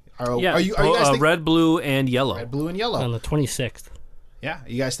 Are you guys thinking? Red, Blue, and Yellow. Red, Blue, and Yellow on the 26th. Yeah,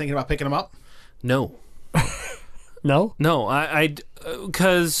 you guys thinking about picking them up? No. No, I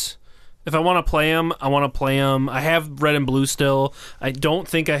because if I want to play them, I want to play them. I have Red and Blue still. I don't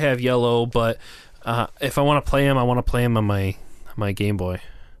think I have Yellow, but if I want to play them, I want to play them on my Game Boy.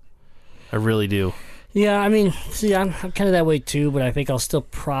 I really do. Yeah, I mean, see, I'm kind of that way too, but I think I'll still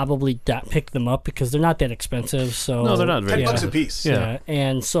probably pick them up because they're not that expensive. So no, they're not very $10 a piece. Yeah,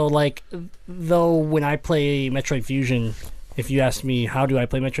 and so like, though when I play Metroid Fusion, if you ask me how do I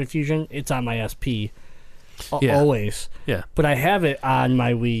play Metroid Fusion, it's on my SP. Always. Yeah. But I have it on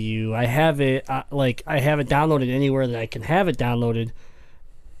my Wii U. I have it I have it downloaded anywhere that I can have it downloaded.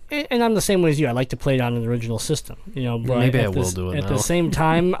 And I'm the same way as you. I like to play it on an original system, But maybe I will do it at now. the same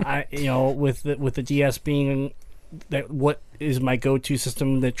time, with the DS being that what is my go-to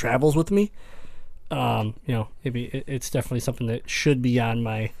system that travels with me, maybe it's definitely something that should be on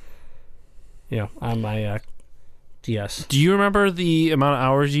my, on my DS. Do you remember the amount of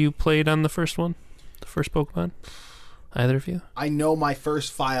hours you played on the first one, the first Pokemon? Either of you? I know my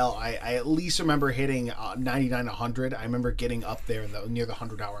first file, I at least remember hitting 99, 100. I remember getting up there near the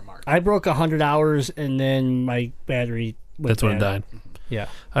 100-hour mark. I broke 100 hours, and then my battery went That's when it died. Yeah.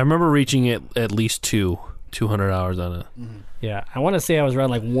 I remember reaching it at least 200 hours on it. Yeah. I want to say I was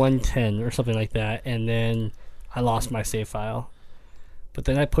around like 110 or something like that, and then I lost my save file. But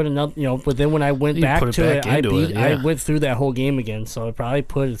then I put another, but then when I went back to it, I went through that whole game again, so I probably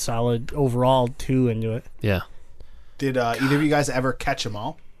put a solid overall 2 into it. Yeah. Did either of you guys ever catch them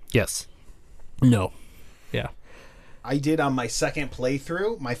all? Yes. No. Yeah. I did on my second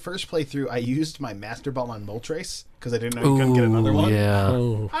playthrough. My first playthrough, I used my Master Ball on Moltres because I didn't know you couldn't get another one.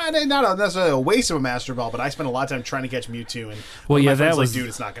 Yeah. Not necessarily a waste of a Master Ball, but I spent a lot of time trying to catch Mewtwo. And my friends like, dude,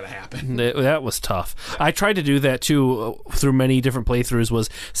 it's not going to happen. That was tough. I tried to do that too through many different playthroughs. Was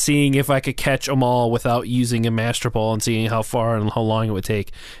seeing if I could catch them all without using a Master Ball and seeing how far and how long it would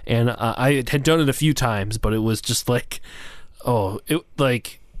take. And I had done it a few times, but it was just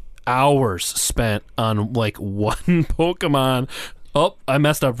hours spent on like one Pokemon. Oh, I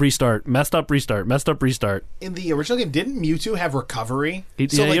messed up, restart. Messed up, restart. Messed up, restart. In the original game, didn't Mewtwo have recovery? He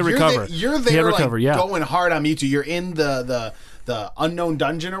recover. You're there going hard on Mewtwo. You're in the unknown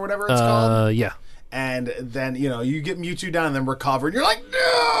dungeon or whatever it's called. Yeah. And then, you get Mewtwo down and then recover, and you're like,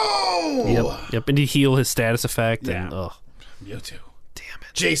 no! Yep, and you heal his status effect. Yeah. And, Mewtwo. Damn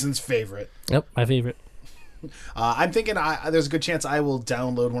it. Jason's favorite. Yep, my favorite. I'm thinking there's a good chance I will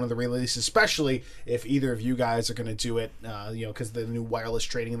download one of the releases, especially if either of you guys are going to do it, because the new wireless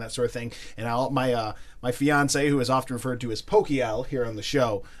trading and that sort of thing. And my fiance, who is often referred to as Pokiel here on the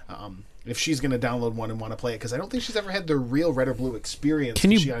show, if she's going to download one and want to play it, because I don't think she's ever had the real Red or Blue experience.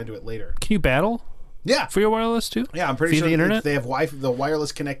 She's going to do it later. Can you battle? Yeah, for your wireless too. Yeah, I'm pretty via sure the internet? They have the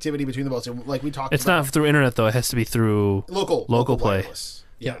wireless connectivity between the boats. Like we talked. It's not through internet though. It has to be through local play. Wireless.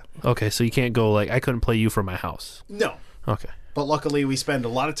 Yeah. Okay, so you can't go I couldn't play you from my house. No. Okay. But luckily, we spend a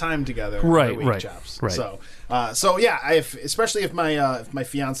lot of time together. Right. Jobs. So yeah, especially if my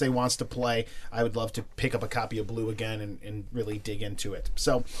fiance wants to play, I would love to pick up a copy of Blue again and really dig into it.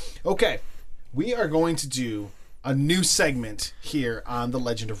 So, okay, we are going to do a new segment here on The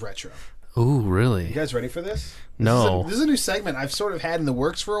Legend of Retro. Ooh, really? You guys ready for this? No. This is a new segment I've sort of had in the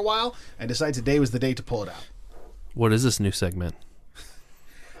works for a while. I decided today was the day to pull it out. What is this new segment?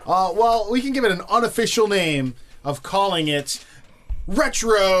 Well, we can give it an unofficial name of calling it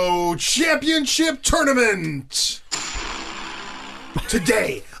Retro Championship Tournament.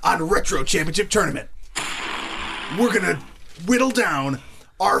 Today on Retro Championship Tournament, we're going to whittle down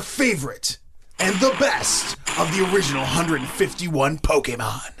our favorite and the best of the original 151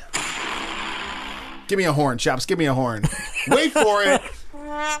 Pokemon. Give me a horn, Chops. Give me a horn. Wait for it.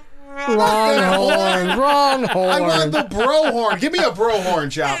 Wrong horn. Wrong horn. I want the bro horn. Give me a bro horn,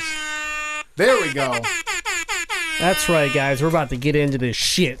 Chops. There we go. That's right, guys. We're about to get into this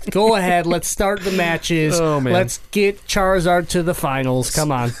shit. Go ahead. Let's start the matches. Oh, man. Let's get Charizard to the finals.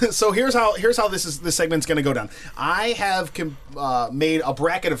 Come on. So here's how this segment's going to go down. I have made a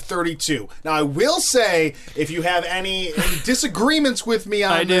bracket of 32. Now I will say, if you have any disagreements with me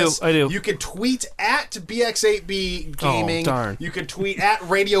on I do. you can tweet at BX8B Gaming. Oh, darn. You can tweet at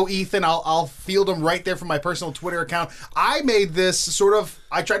Radio Ethan. I'll field them right there from my personal Twitter account. I made this sort of.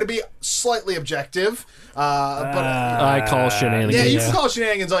 I tried to be slightly objective, but I call shenanigans. yeah, you can call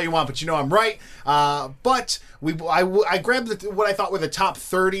shenanigans all you want, but you know I'm right. But I grabbed what I thought were the top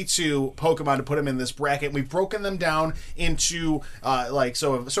 32 Pokemon to put them in this bracket. And we've broken them down into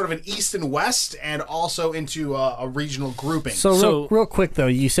sort of an east and west, and also into a regional grouping. So real quick though,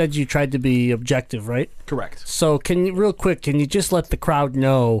 you said you tried to be objective, right? Correct. So can you just let the crowd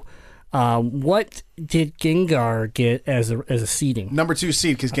know what did Gengar get as a seeding? Number 2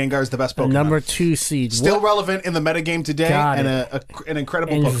 seed, because Gengar is the best Pokemon. Number 2 seed. Still relevant in the metagame today, Got and it. an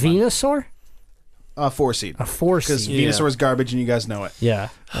incredible And Pokemon. Venusaur? 4 seed. A 4 Because seed. Venusaur is garbage, and you guys know it. Yeah.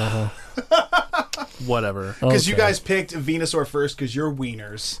 Whatever. Because you Okay. guys picked Venusaur first, because you're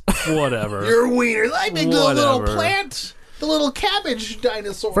wieners. Whatever. You're wieners. I picked the little Whatever. plant. The little cabbage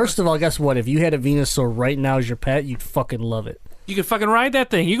dinosaur. First of all, guess what? If you had a Venusaur right now as your pet, you'd fucking love it. You can fucking ride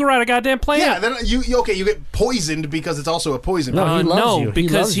that thing. You can ride a goddamn plane. Yeah, then you get poisoned because it's also a poison. No, he loves no, you. He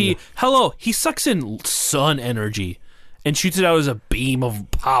because loves you. he sucks in sun energy and shoots it out as a beam of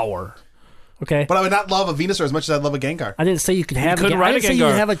power. Okay. But I would not love a Venusaur as much as I'd love a Gengar. I didn't say you could have. couldn't I ride a didn't say you Gengar.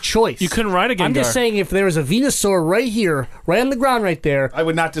 could have a choice. You couldn't ride a Gengar. I'm just saying, if there was a Venusaur right here, right on the ground, right there, I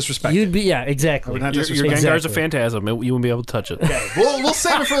would not disrespect you'd it. be exactly. would not Your disrespect Gengar's a Exactly. phantasm. You wouldn't be able to touch it. Okay, we'll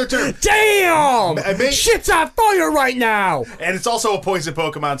save it for the turn. Damn! I may- Shit's on fire right now. And it's also a poison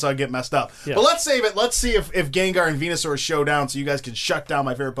Pokemon, so I get messed up. Yeah. But let's save it. Let's see if Gengar and Venusaur show down, so you guys can shut down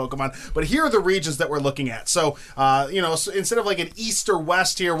my favorite Pokemon. But here are the regions that we're looking at. So, so instead of like an east or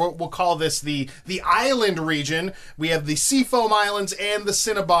west here, we'll call this the island region. We have the Seafoam Islands and the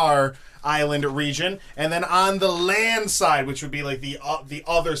Cinnabar Island region, and then on the land side, which would be like the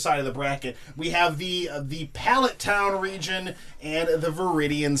other side of the bracket, we have the Pallet Town region and the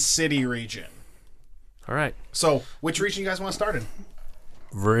Viridian City region. All right. So, which region you guys want to start in?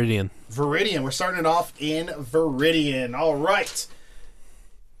 Viridian. Viridian. We're starting it off in Viridian. All right.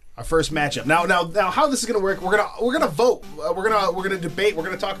 Our first matchup. Now, how this is going to work? We're gonna vote. We're gonna debate. We're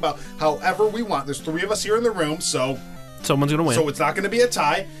gonna talk about however we want. There's 3 of us here in the room, so Someone's going to win. it's not going to be a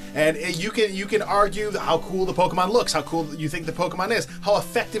tie. And you can argue how cool the Pokemon looks, how cool you think the Pokemon is, how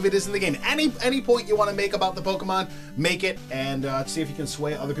effective it is in the game. Any point you want to make about the Pokemon, make it, and see if you can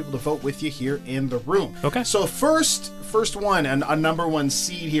sway other people to vote with you here in the room. Okay. So first one, and a number 1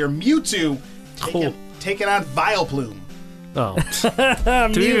 seed here, Mewtwo, Cool. taking on Vileplume. Oh.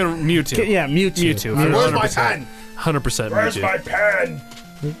 To be even Mewtwo. Yeah, Mewtwo. Mewtwo. Where's my 100%. pen? 100% Where's Mewtwo. my pen?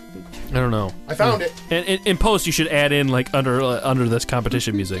 I don't know. I found it. And in post, you should add in like under this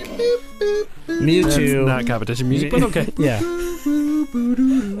competition music. Mewtwo. Not competition music, but okay. Yeah.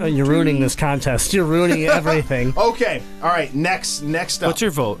 You're ruining this contest. You're ruining everything. Okay. All right. Next up. What's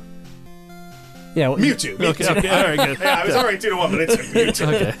your vote? Yeah. Mewtwo? Okay. All right. Good. Yeah, I was already 2-1, but it's Mewtwo.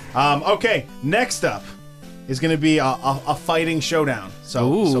 Okay. Okay, next up is going to be a fighting showdown.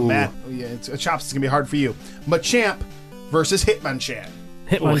 So Ooh. Matt, Chops, it's going to be hard for you. Machamp versus Hitmonchan.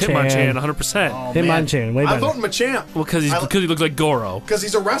 Well, Hitmonchan, Hitmonchan. 100%. Oh, Hitmonchan, way I'm better. voting Machamp. Well, because he looks like Goro. Because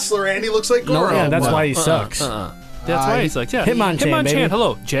he's a wrestler and he looks like No, Goro. yeah, that's Well, why he sucks. That's why he's like, yeah. Hitmonchan, baby.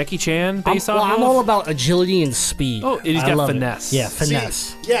 Hello. Jackie Chan, based off I'm of? all about agility and speed. Oh, and he's I got love it. finesse. Yeah, See,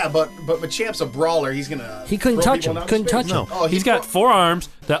 finesse. yeah, but Machamp's a brawler. He's going to He couldn't touch him. Couldn't touch him. No, Oh, he's got 4 arms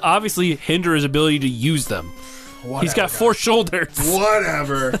that obviously hinder his ability to use them. He's got 4 shoulders.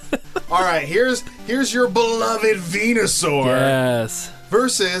 Whatever. All right, here's your beloved Venusaur Yes.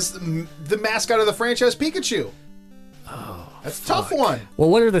 versus the mascot of the franchise, Pikachu. Oh, that's a tough one. Well,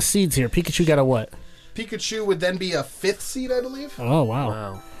 what are the seeds here? Pikachu got a what? Pikachu would then be a 5th seed, I believe. Oh,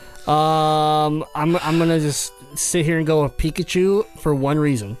 wow. Wow. I'm gonna just sit here and go with Pikachu for one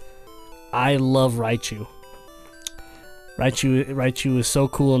reason. I love Raichu. Raichu is so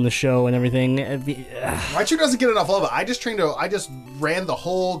cool in the show and everything. Raichu doesn't get enough love. I just ran the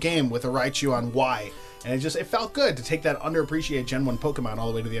whole game with a Raichu on Y, and it felt good to take that underappreciated Gen 1 Pokemon all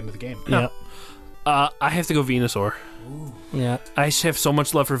the way to the end of the game. Yeah, I have to go Venusaur. yeah. I just have so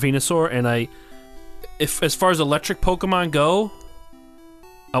much love for Venusaur, and if as far as electric Pokemon go,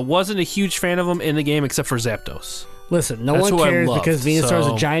 I wasn't a huge fan of them in the game except for Zapdos. Listen, no That's one who I cares love, because Venusaur's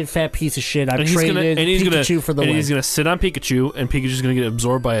so- a giant fat piece of shit. I've And he's traded gonna Pikachu for the win. he's gonna sit on Pikachu, and Pikachu's gonna get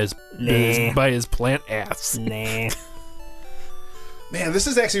absorbed by his Nah. by his plant ass. Nah. Man, this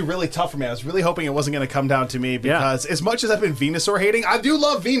is actually really tough for me. I was really hoping it wasn't going to come down to me because as much as I've been Venusaur hating, I do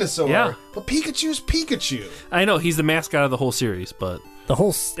love Venusaur. Yeah. But Pikachu's Pikachu. I know he's the mascot of the whole series, but the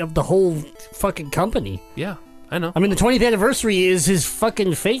whole fucking company. yeah, I know. I mean, the 20th anniversary is his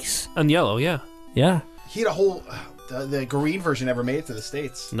fucking face. On yellow, yeah. Yeah. He had a whole... the green version never made it to the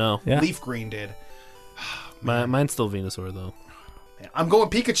States. No, Yeah. Leaf green did. mine's still Venusaur though. I'm going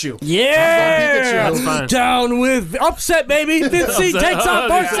Pikachu. Yeah. I'm going That's fine. Down with upset, baby. Vinci takes on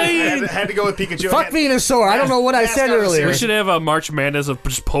Pikachu. Marcy. Had to go with Pikachu. Fuck Venusaur. I don't know what I said Mascot of the earlier. We should have a March Madness of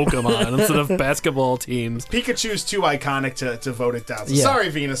just Pokemon instead of basketball teams. Pikachu's too iconic to vote it down. So Yeah.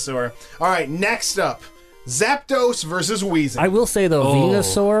 sorry, Venusaur. All right, next up, Zapdos versus Weezing. I will say though, Oh.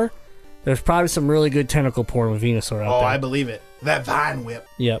 Venusaur. There's probably some really good tentacle porn with Venusaur out Oh, there. I believe it. That Vine Whip.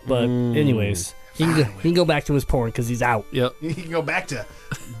 Yeah, but anyways, he can go back to his porn because he's out. Yep. You can go back to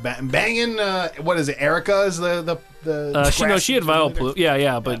banging. What is it? Erica is the She had Vileplume.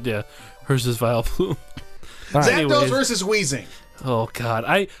 Yeah, but yeah, hers is Vileplume. All right. Zapdos anyways. versus Weezing. Oh God,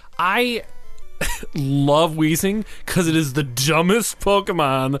 I love Weezing because it is the dumbest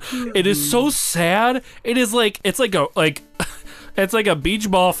Pokemon. It is so sad. It's like a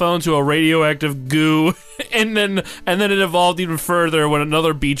beach ball fell into a radioactive goo, and then it evolved even further when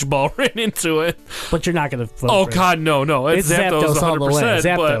another beach ball ran into it. But you're not gonna vote Oh for it. God, no, it's Zapdos all the way. 100%.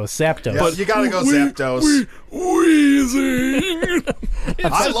 Zapdos. But you gotta go Zapdos. Weezing.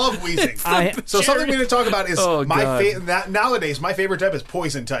 I love Weezing. So something we're going to talk about is Oh, my God. nowadays my favorite type is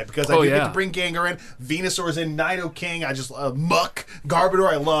Poison type because I Oh, do get yeah. to bring Gengar in, Venusaur's in, Nidoking. I just Muck,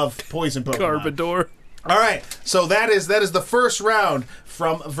 Garbodor. I love Poison Pokemon. Garbodor. All right, so that is the first round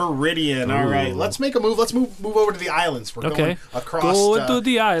from Viridian. All right, let's make a move. Let's move over to the islands. We're Okay. going across. Go to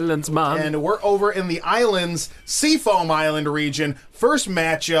the islands, man. and we're over in the islands, Seafoam Island region. First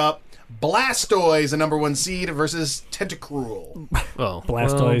matchup: Blastoise, a number 1 seed, versus Tentacruel. Oh,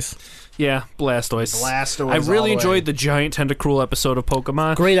 Blastoise. Yeah, Blastoise. Blastoise I all the really way. enjoyed the giant Tentacruel episode of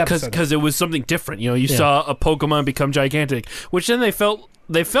Pokemon. Great episode. because it was something different. You know, you saw a Pokemon become gigantic, which then they felt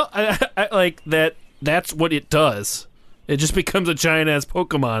I like that. That's what it does. It just becomes a giant ass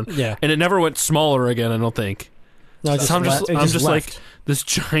Pokemon. Yeah. and it never went smaller again. I don't think. No, So I'm just left. like this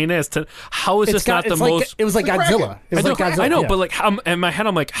giant ass. How is this not the it's like, most? It was like It's like Godzilla. It was I know, like Godzilla. I know, yeah. but like in my head,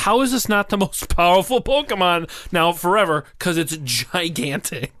 I'm like, how is this not the most powerful Pokemon now forever? Because it's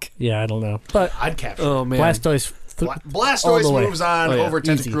gigantic. Yeah, I don't know. But I'd capture. Oh man, Blastoise. all Blastoise the way. moves on Oh, yeah. over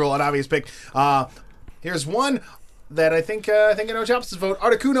Easy. Tentacruel, an obvious pick. Here's one that I think I know Chops' vote: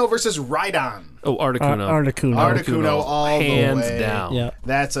 Articuno versus Rhydon. Oh, Articuno. Articuno. Articuno all hands the way. down. Yeah.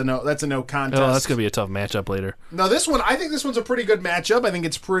 That's a no. That's a no contest. Oh, that's gonna be a tough matchup later. Now this one, I think this one's a pretty good matchup. I think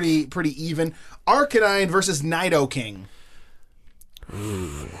it's pretty even. Arcanine versus Nidoking.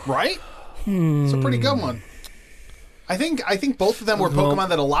 Right? It's a pretty good one. I think both of them were Pokemon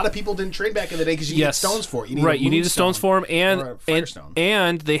that a lot of people didn't trade back in the day because you Yes, need stones for it. You right. You need the Moonstone stones for them, or a and Firestone.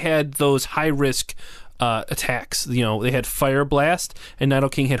 and they had those high risk attacks. You know, they had Fire Blast, and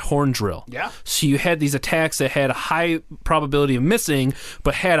Nidoking had Horn Drill. Yeah. So you had these attacks that had a high probability of missing,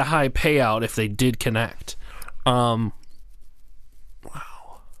 but had a high payout if they did connect. I'm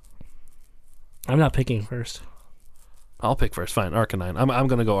not picking first. I'll pick first. Fine, Arcanine. I'm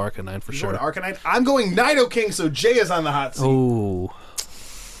gonna go Arcanine for Sure. sure. Arcanine. I'm going Nidoking, so Jay is on the hot seat. Oh,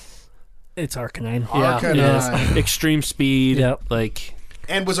 It's Arcanine. yeah, Arcanine. yes. Extreme speed. Yep. Like,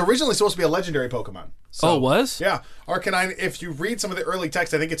 And was originally supposed to be a legendary Pokemon. So, oh, it was? Yeah. Arcanine, if you read some of the early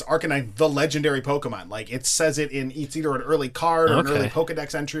text, I think it's Arcanine, the legendary Pokemon. Like, it says it's either an early card or an Okay. early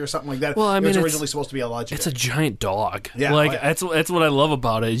Pokedex entry or something like that. Well, I it mean, was it's- originally supposed to be a legendary. It's a giant dog. Yeah, like oh, yeah. that's what I love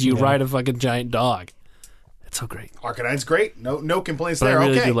about it. Is you ride a fucking giant dog. It's so great. Arcanine's great. No complaints But I there.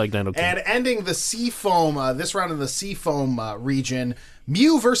 really okay. do like Nidoking. And ending the Seafoam, this round in the Seafoam region,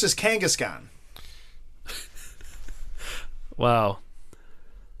 Mew versus Kangaskhan. Wow.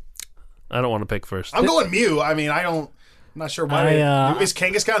 I don't want to pick first. I'm going Mew. I mean, I'm not sure why. Is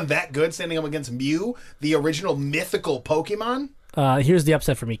Kangaskhan that good standing up against Mew, the original mythical Pokemon? Here's the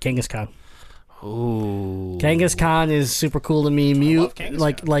upset for me: Kangaskhan. Ooh. Kangaskhan is super cool to me. Mew, love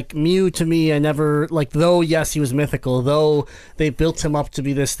Kangaskhan. like Mew to me, I never like. Though yes, he was mythical. Though they built him up to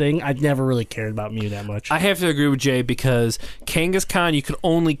be this thing, I'd never really cared about Mew that much. I have to agree with Jay because Kangaskhan you could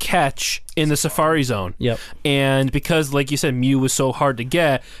only catch in the Safari Zone. Yep. And because, like you said, Mew was so hard to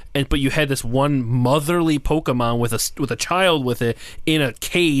get, but you had this one motherly Pokemon with a child with it in a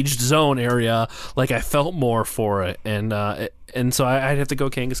caged zone area. Like I felt more for it, and so I'd have to go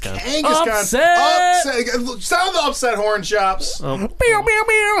Kangaskhan. Upset! Sound the upset horn chops. Meow, meow,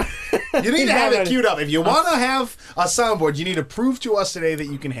 meow. You need to have it queued up. If you want to have a soundboard, you need to prove to us today that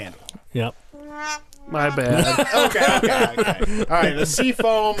you can handle it. Yep. My bad. Okay. All right, the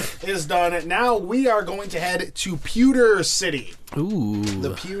Seafoam is done. Now we are going to head to Pewter City. Ooh. The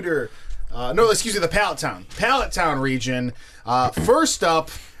Pallet Town. Pallet Town region. First up,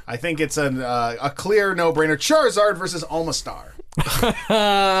 I think it's a clear no-brainer. Charizard versus Almastar.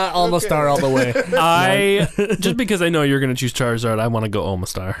 Almastar all the way. Just because I know you're going to choose Charizard, I want to go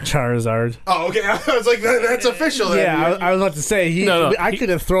Almastar. Charizard. Oh, okay. I was like, that's official. Then. Yeah, I was about to say I could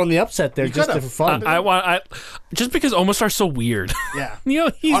have thrown the upset there just for fun. Just because Almastar's so weird. Yeah.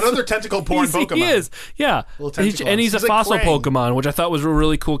 He's another tentacle porn Pokemon. He is. Yeah. He's a fossil Krang. Pokemon, which I thought was a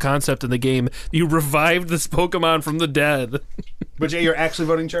really cool concept in the game. You revived this Pokemon from the dead. But Jay, you're actually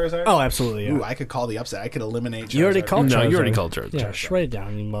voting Charizard? Oh, absolutely. Yeah. Ooh, I could call the upset. I could eliminate Charizard. You already called Charizard. No, you already called Charizard. Yeah, write it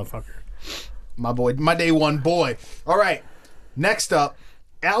down, you motherfucker. My boy, my day one boy. All right. Next up,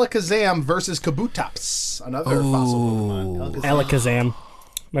 Alakazam versus Kabutops. Another fossil Pokemon. Alakazam.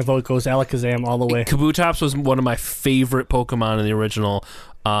 My vote goes Alakazam all the way. Kabutops was one of my favorite Pokemon in the original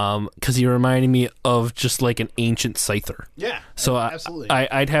because he reminded me of just like an ancient Scyther. Yeah, So absolutely.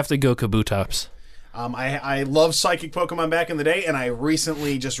 I'd have to go Kabutops. I love psychic Pokemon back in the day, and I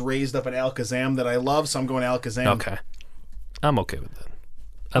recently just raised up an Alakazam that I love, so I'm going Alakazam. Okay. I'm okay with that.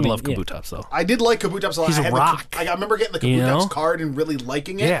 I love Kabutops, though. I did like Kabutops a lot. He's a rock. I remember getting the Kabutops You know? card and really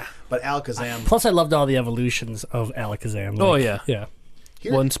liking it. Yeah. But Alakazam. Plus, I loved all the evolutions of Alakazam. Oh, yeah. Yeah.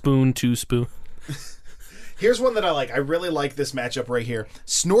 Here- 1 spoon, 2 spoon. Here's one that I like. I really like this matchup right here.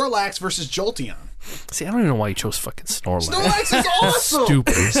 Snorlax versus Jolteon. See, I don't even know why you chose fucking Snorlax. Snorlax is awesome.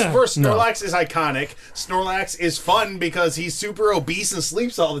 Stupid. First, Snorlax is iconic. Snorlax is fun because he's super obese and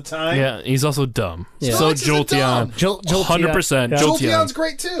sleeps all the time. Yeah, he's also dumb. Yeah. So Snorlax isn't dumb. Jolteon. Jolteon. 100% Yeah. Jolteon's Jolteon.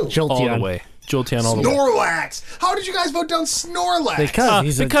 great too. All the way. Jolteon all the way. Snorlax. How did you guys vote down Snorlax?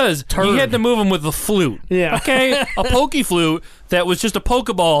 Because he had to move him with a flute. Yeah. Okay? A Poke Flute that was just a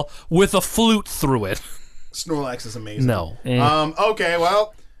Pokeball with a flute through it. Snorlax is amazing. No. Okay,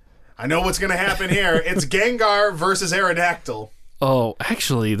 well, I know what's going to happen here. It's Gengar versus Aerodactyl. Oh,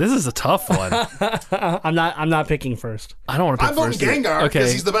 actually, this is a tough one. I'm not picking first. I don't want to pick I'm voting first. Gengar because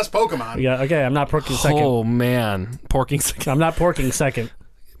Okay. he's the best Pokemon. Yeah, okay, I'm not porking second. Oh, man. Porking second. I'm not porking second.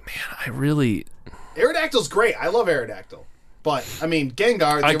 I really... Aerodactyl's great. I love Aerodactyl. But, I mean,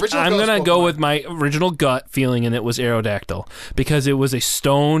 Gengar, the original I'm Ghost going to go Pokemon- with my original gut feeling, and it was Aerodactyl. Because it was a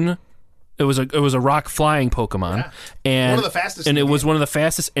stone... It was a rock flying Pokemon, Yeah. and One of the fastest and in it the was game. one of the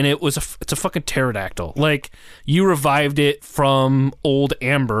fastest, and it's a fucking pterodactyl. Like you revived it from old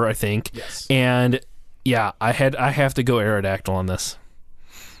Amber, I think. Yes. And yeah, I have to go Aerodactyl on this.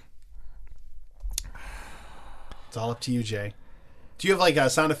 It's all up to you, Jay. Do you have like a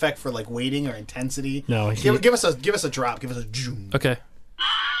sound effect for like waiting or intensity? No. Give us a drop. Give us a zoom. Okay.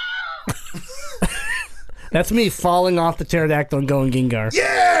 That's me falling off the pterodactyl and going Gengar.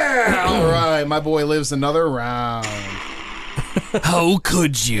 Yeah! All right, my boy lives another round. How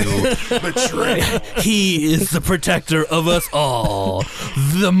could you? Betrayal. He is the protector of us all.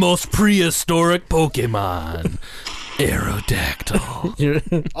 The most prehistoric Pokemon.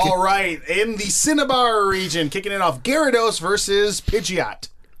 Aerodactyl. All right, in the Cinnabar region, kicking it off, Gyarados versus Pidgeot.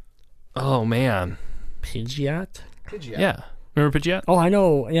 Oh man. Pidgeot? Yeah. Remember Pidgeot? Oh, I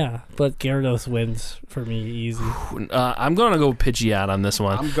know, yeah. But Gyarados wins for me easy. I'm going to go with Pidgeot on this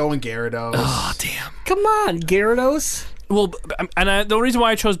one. I'm going Gyarados. Oh, damn. Come on, Gyarados. Well, the reason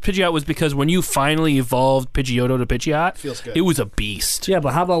why I chose Pidgeot was because when you finally evolved Pidgeotto to Pidgeot, Feels good. it was a beast. Yeah,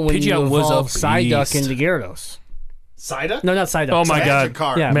 but how about when you Pidgeot was a evolve Psyduck beast. into Gyarados? Psyduck? No, not Psyduck. Oh my Magic god.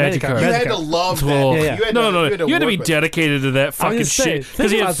 card. Yeah, Magic card. You had Magic to card. love that. Oh. Yeah, yeah. You had No, to, you had to be work with it. dedicated to that fucking gonna say, shit.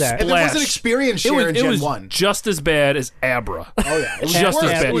 think he about had that. And there was an Splash. experience share in it Gen was 1. just as bad as Abra. Oh, yeah. It was Just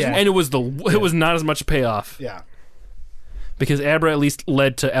worse. as bad. yeah. And it was not as much payoff. Yeah. Because Abra at least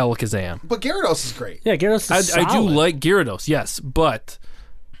led to Alakazam. But Gyarados is great. Yeah, Gyarados is I do solid. like Gyarados, yes, but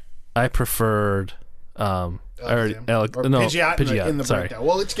I preferred Or Pidgeot in the sorry. breakdown.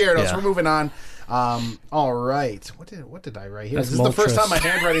 Well, it's Gyarados. Yeah. We're moving on. All right. What did I write here? That's This is the first Moltres. time my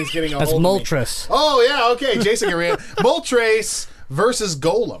handwriting's getting a That's hold of me. Moltres. Oh, yeah, okay. Jason can read. Moltres versus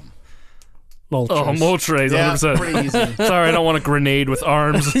Golem. Moltres. Oh, Moltres, Yeah, 100%. pretty easy. Sorry, I don't want a grenade with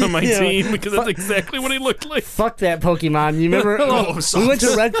arms on my Yeah. team because that's exactly what he looked like. Fuck that Pokemon. You remember Oh, we went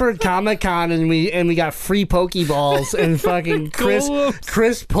to Redford Comic Con and we got free Pokeballs and fucking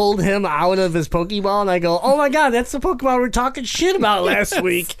Chris pulled him out of his Pokeball and I go, oh my god, that's the Pokemon we were talking shit about last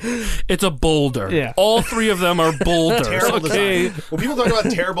week. It's a boulder. Yeah. All three of them are boulders. Terrible Okay. design. When people talk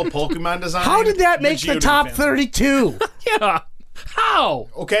about terrible Pokemon design, How did that make the Geodude top fan. 32? Yeah. How?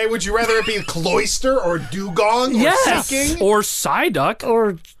 Okay, would you rather it be Cloyster or Dugong or Yes. Seeking? Or Psyduck.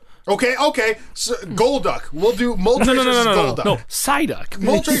 Or Okay. So, Golduck. We'll do Moltres No, versus Golduck. No, Psyduck.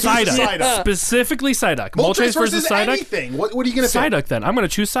 Moltres versus Psyduck. Specifically Psyduck. Moltres Moltres versus Psyduck. anything. What are you going to pick? Psyduck, then. I'm going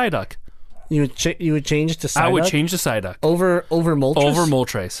to choose Psyduck. you would change to Psyduck? I would change to Psyduck. over Moltres? Over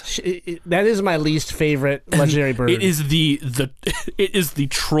Moltres. That is my least favorite legendary bird. It is the it is the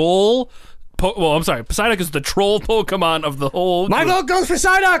troll. Well, I'm sorry. Psyduck is the troll Pokemon of the whole. My vote goes for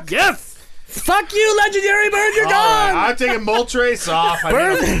Psyduck. Yes. Fuck you, legendary bird. You're All right, gone. I'm taking Moltres off.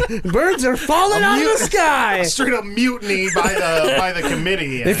 Birds are falling out of the sky. Straight up mutiny by the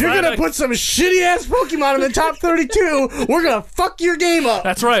committee. If you're gonna put some shitty ass Pokemon in the top 32, we're gonna fuck your game up.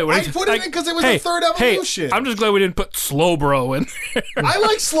 That's right. I put it in because it was the third evolution. Hey, I'm just glad we didn't put Slowbro in there. I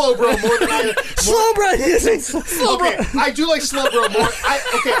like Slowbro more than I. Slowbro isn't. Okay, I do like Slowbro more.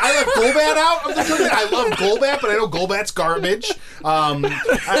 I left Golbat out of the tournament. I love Golbat, but I know Golbat's garbage.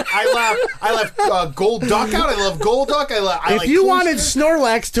 I left Golduck out. I love Golduck. If you wanted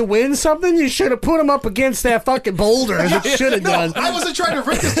Snorlax to win something, you should have put him up against that fucking boulder. As it should have done. I wasn't trying to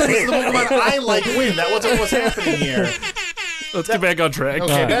rip this to the Pokemon I like win. That wasn't what's happening here. Let's get back on track.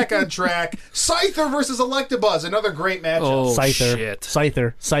 Okay, back on track. Scyther versus Electabuzz, another great matchup. Oh, Scyther. shit.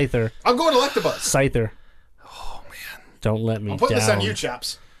 Scyther. I'm going Electabuzz. Scyther. Oh man! Don't let me Put down. this on you,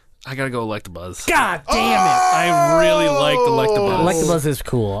 Chops. I gotta go Electabuzz. God damn I really liked Electabuzz. it! Electabuzz is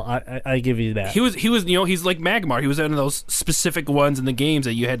cool. I give you that. He was, he's like Magmar. He was one of those specific ones in the games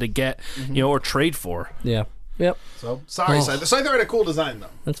that you had to get, or trade for. Yeah. Yep. So sorry, Scyther. Scyther had a cool design though.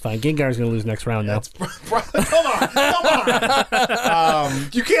 That's fine. Gengar's gonna lose next round now. Come on.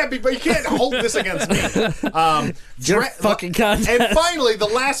 You can't hold this against me. You're fucking contest. And finally, the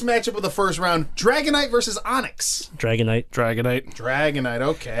last matchup of the first round: Dragonite versus Onyx. Dragonite. Dragonite.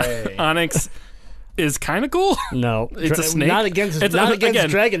 Okay. Onyx is kind of cool. No, It's a snake. Not against It's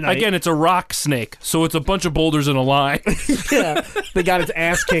Dragonite. Again, it's a rock snake, so it's a bunch of boulders in a line. Yeah, they got its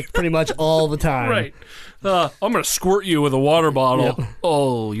ass kicked pretty much all the time. Right. I'm gonna squirt you with a water bottle. Yep.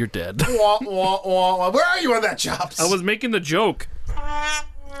 Oh, you're dead. Wah, wah, wah, wah. Where are you on that, Chops? I was making the joke.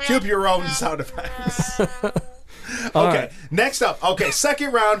 Cue your own sound effects. Okay, right. next up. Okay,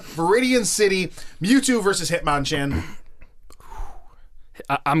 second round, Viridian City, Mewtwo versus Hitmonchan.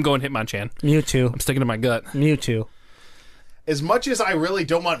 I'm going Hitmonchan. Mewtwo. I'm sticking to my gut. Mewtwo. As much as I really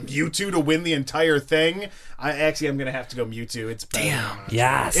don't want Mewtwo to win the entire thing, I'm going to have to go Mewtwo. It's better. Damn.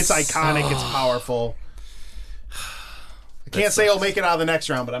 Yes. It's iconic. It's powerful. I can't say I'll make it out of the next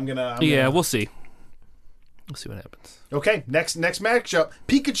round, but I'm gonna. We'll see. We'll see what happens. Okay, next matchup: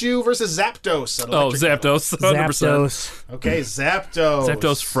 Pikachu versus Zapdos. Oh, Zapdos. 100%. Zapdos. Okay, Zapdos.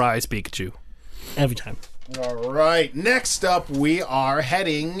 Zapdos fries Pikachu. Every time. All right. Next up, we are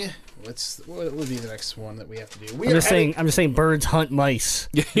heading. What would be the next one that we have to do? I'm just saying birds hunt mice.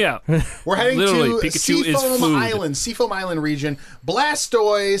 Yeah. We're heading Literally, to Pikachu is Seafoam food. Island, Seafoam Island region.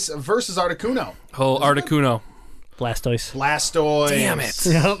 Blastoise versus Articuno. Oh, Articuno. Blastoise. Blastoise. Damn it.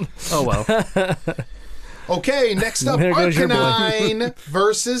 Yep. Oh, well. Okay, next up, There goes your boy. Arcanine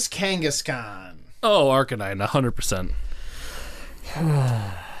versus Kangaskhan. Oh, Arcanine, 100%.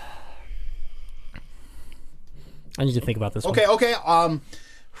 I need to think about this one. Okay.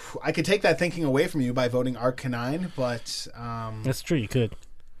 I could take that thinking away from you by voting Arcanine, but That's true, you could.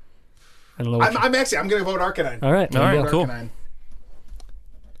 I don't know what I'm going to vote Arcanine. All right. All right, Vote cool. Arcanine.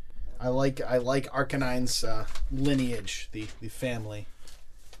 I like Arcanine's lineage, the family.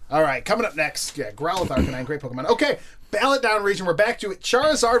 All right, coming up next, Growlithe Arcanine, great Pokemon. Okay, Ballot Down region, we're back to it.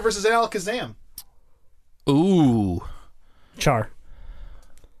 Charizard versus Alakazam. Ooh. Char.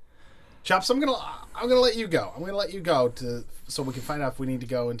 Chops, I'm gonna let you go. I'm gonna let you go so we can find out if we need to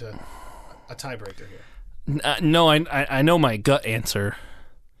go into a tiebreaker here. No, I know my gut answer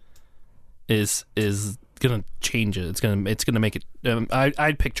is gonna change it. It's gonna make it.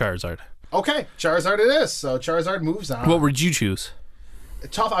 I'd pick Charizard. Okay, Charizard it is. So Charizard moves on. What would you choose?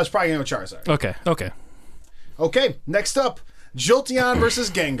 Tough. I was probably gonna go Charizard. Okay. Okay, next up, Jolteon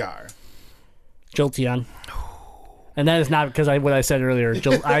versus Gengar. Jolteon. And that is not because what I said earlier.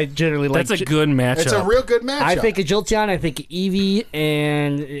 I generally like. That's a good matchup. It's a real good matchup. I think of Jolteon. I think of Eevee,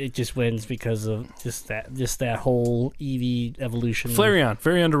 and it just wins because of just that whole Eevee evolution. Flareon,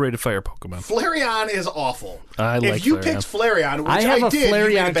 very underrated fire Pokemon. Flareon is awful. I like if you Flareon. picked Flareon, which I have a did, you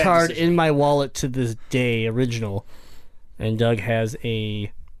made Flareon bad card decision. in my wallet to this day, original, and Doug has a.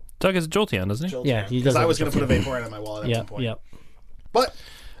 Doug is a Jolteon, doesn't he? Jolteon. Yeah, he 'Cause does I have was a going to put a Vaporeon in my wallet at some point. Yep. But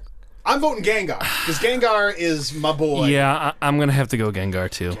I'm voting Gengar because Gengar is my boy. Yeah, I'm going to have to go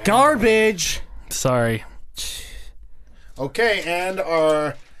Gengar, too. Garbage. Sorry. Okay, and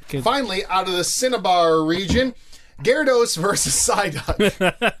finally, out of the Cinnabar region, Gyarados versus Psyduck.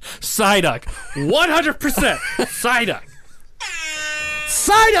 Psyduck. 100% Psyduck.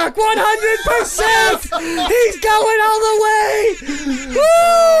 Psyduck, 100%. He's going all the way. Woo!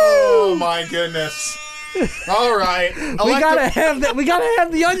 Oh my goodness. All right. We gotta have that. We gotta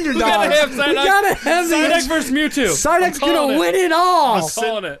have the underdog. We gotta have Psyduck. We gotta have the Psyduck versus Mewtwo. Psyduck's I'm calling gonna it. win it all. I'm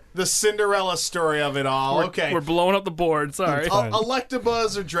calling it. the Cinderella story of it all. Okay. We're blowing up the board. Sorry.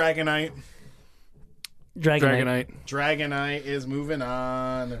 Electabuzz or Dragonite? Dragonite. Dragonite is moving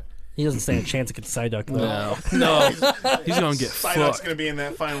on. He doesn't stand a chance against Psyduck. Though. No. He's going to get Psyduck's fucked. going to be in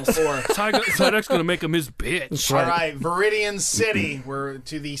that final four. Psyduck's going to make him his bitch. All right, Viridian City. We're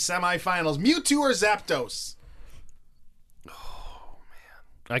to the semifinals. Mewtwo or Zapdos?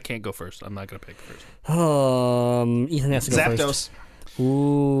 I can't go first. I'm not going to pick first. Ethan has to go Zapdos. first.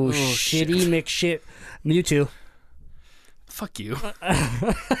 Ooh, shitty McShit. Mewtwo. Fuck you.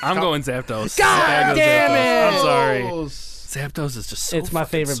 I'm going Zapdos. God damn it! I'm sorry. Oh, Zapdos is just so It's my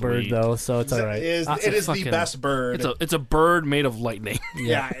fucking favorite bird, sweet. though, so it's all right. it is the fucking- best bird. It's a bird made of lightning.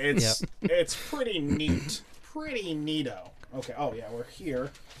 Yeah, it's pretty neat. Pretty neato. Okay. Oh yeah, we're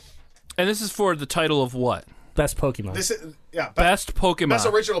here. And this is for the title of what? Best Pokemon. This is Best Pokemon. best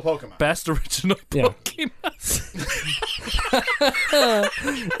original Pokemon. Best original Yeah. Pokemon.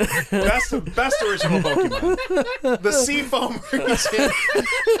 Best original Pokemon. The Seafoam region.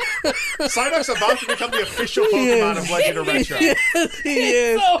 Psyduck's about to become the official Pokemon of Legend of Retro. He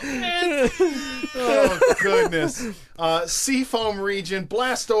is. Oh goodness. Seafoam region.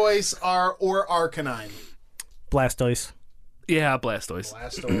 Blastoise or Arcanine. Blastoise. Yeah, Blastoise.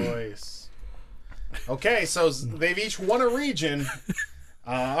 Blastoise. Okay, so they've each won a region.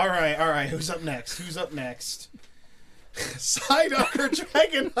 All right. Who's up next? Psyduck or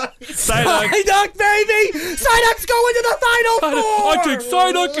Dragonite? Psyduck. Psyduck, baby! Psyduck's going to the final four! I take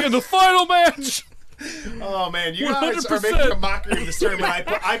Psyduck in the final match. Oh man, you guys are 100%. making a mockery of this tournament.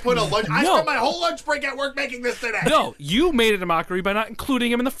 I put a lunch. I spent my whole lunch break at work making this today. No, you made it a mockery by not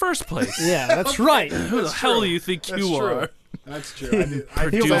including him in the first place. Yeah, that's right. Who the hell do you think That's you true. are? That's true.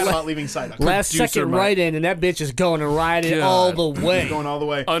 I feel bad about leaving Psyduck. Last Producer second Mike. right in, and that bitch is going to ride it God. all the way. Going all the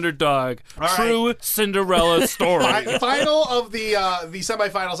way. Underdog. right. True Cinderella story. Final of the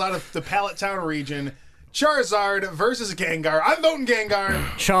semifinals out of the Pallet Town region. Charizard versus Gengar. I'm voting Gengar.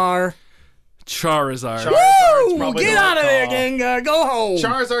 Charizard. Charizard. Charizard's Woo! probably Get the out of there, call. Gengar. Go home.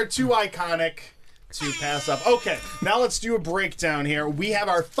 Charizard, too iconic to pass up. Okay, now let's do a breakdown here. We have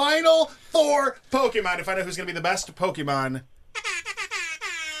our final four Pokemon to find out who's going to be the best Pokemon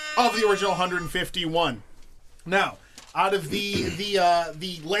of the original 151. Now, out of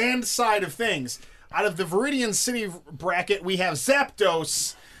the land side of things, out of the Viridian City bracket, we have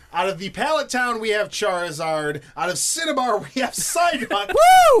Zapdos. Out of the Pallet Town, we have Charizard. Out of Cinnabar, we have Psyduck.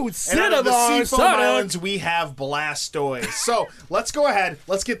 Woo! And out of the Cinnabar, Seafoam Psyduck. Islands, we have Blastoise. So let's go ahead.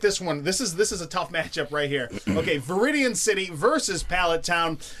 Let's get this one. This is a tough matchup right here. Okay, Viridian City versus Pallet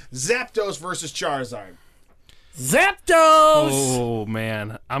Town. Zapdos versus Charizard. Zapdos. Oh,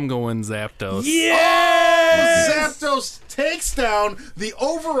 man. I'm going Zapdos. Yes! Zapdos takes down the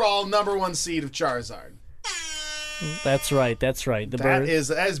overall #1 seed of Charizard. That's right. The That bird.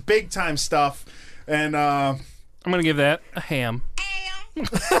 is big time stuff. And I'm going to give that a ham. God,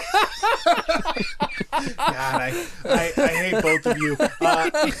 I hate both of you.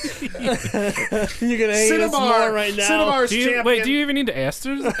 You're gonna hate us more right now. Cinnabar's champion. Wait, do you even need to ask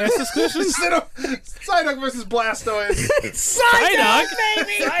this question? Psyduck versus Blastoise. Psyduck,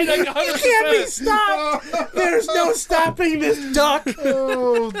 baby. Psyduck, 100%. You can't be stopped. There's no stopping this duck.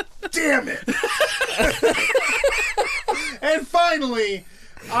 Oh, damn it. And finally,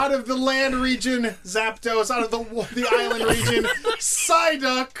 out of the land region, Zapdos. Out of the island region,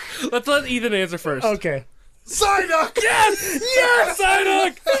 Psyduck. Let's let Ethan answer first. Okay. Psyduck! Yes! Yes!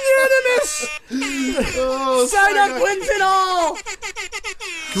 Psyduck! Unanimous! Oh, Psyduck wins it all!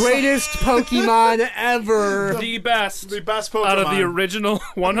 Greatest Pokemon ever. The best. The best Pokemon. Out of the original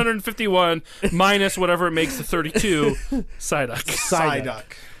 151 minus whatever it makes the 32, Psyduck. Psyduck.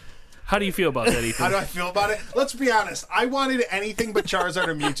 How do you feel about that, How Ethan? do I feel about it? Let's be honest. I wanted anything but Charizard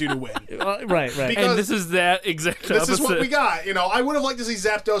or Mewtwo to win. Right. Because And this is that exact this opposite. is what we got. I would have liked to see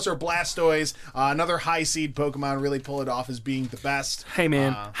Zapdos or Blastoise, another high seed Pokemon, really pull it off as being the best. Hey,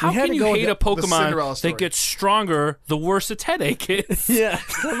 man, how we had can to you go hate a with the Cinderella Pokemon story. that gets stronger the worse its headache is? Yeah,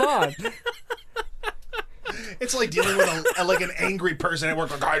 come on. It's like dealing with like an angry person at work.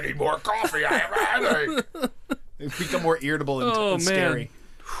 Like, I need more coffee. I have a headache. It's become more irritable and, Oh, and man. scary.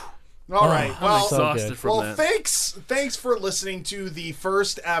 All right. Well, so Exhausted good. from well, that. thanks for listening to the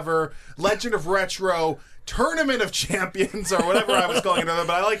first ever Legend of Retro Tournament of Champions, or whatever I was calling it, but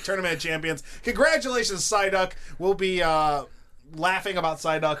I like Tournament of Champions. Congratulations, Psyduck. We'll be laughing about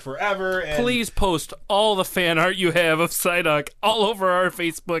Psyduck forever. And Please post all the fan art you have of Psyduck all over our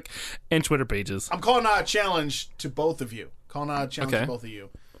Facebook and Twitter pages. I'm calling out a challenge to both of you. Okay.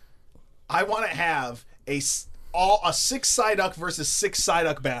 I want to have a 6 Psyduck versus 6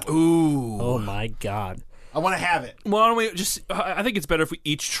 Psyduck battle. Ooh. Oh my God. I want to have it. Well, why don't we just? I think it's better if we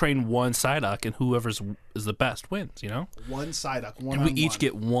each train one Psyduck, and whoever's is the best wins. One Psyduck, one And we on each one.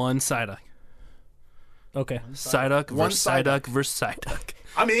 get one Psyduck. Okay. Psyduck One versus Psyduck. Psyduck versus Psyduck.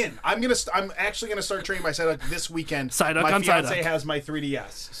 I'm in. I'm actually gonna start training my Psyduck this weekend. Psyduck my on fiance Psyduck. has my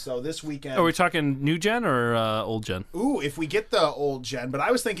 3DS, so this weekend. Are we talking new gen or old gen? Ooh, if we get the old gen, but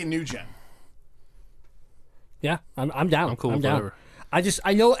I was thinking new gen. Yeah, I'm down. I'm cool I'm with down. whatever.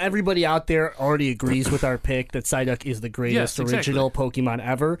 I know everybody out there already agrees with our pick that Psyduck is the greatest Yes, original Pokemon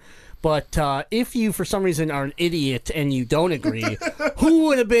ever. But if you, for some reason, are an idiot and you don't agree, who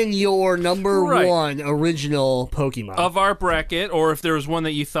would have been your number Right. one original Pokemon? Of our bracket, or if there was one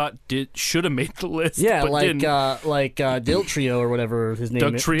that you thought should have made the list, yeah, but like didn't. Dil-Trio or whatever his name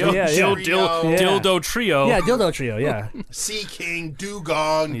Doug is. Trio, Yeah, yeah. Dildo Trio. Yeah, Dildo Trio, yeah. Sea King,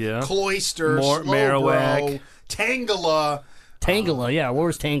 Dugong, Yeah. Cloyster, More Slowbro, Marowak. Tangela. Tangela, yeah.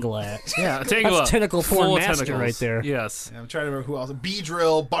 Where's Tangela at? Yeah, Tangela. That's Tentacle Form Full Master tentacles. right there. Yes. I'm trying to remember who else.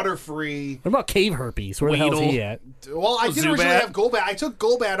 Beedrill, Butterfree. What about Cave Herpes? Where the hell is he Weedle. at? Well, I did originally Zubat. have Golbat. I took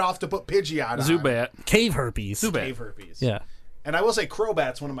Golbat off to put Pidgeot on. Zubat. Cave Herpes. Zubat. Cave Herpes. Yeah. And I will say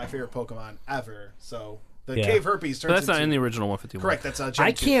Crobat's one of my favorite Pokemon ever. So the Yeah. Cave Herpes turns But that's not into... in the original 151. Correct, that's Gen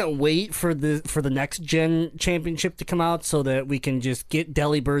I 2. can't wait for the next gen championship to come out so that we can just get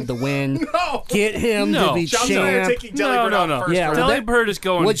Delibird the win. No! Get him No. to be John's over there champ. taking Delibird No. out first Yeah, round. well, that- Delibird is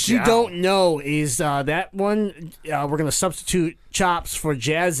going What you down. don't know is that one we're going to substitute Chops for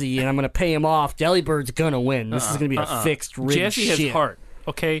Jazzy, and I'm going to pay him off. Delibird's going to win. This is going to be a fixed rigged Jazzy shit. has heart,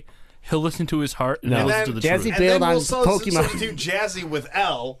 okay? He'll listen to his heart and No. he'll And listen to the then Jazzy truth. And then bailed on we'll Pokemon. substitute Jazzy with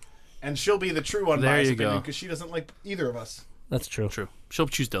L, and she'll be the true one There biased you go. because she doesn't like either of us. That's true. True. She'll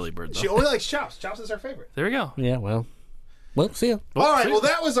choose Delibird, though. She only likes Chops. Chops is her favorite. There we go. Yeah, well, see ya. All right, sweet. well,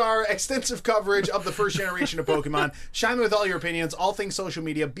 that was our extensive coverage of the first generation of Pokemon. Chime in with all your opinions, all things social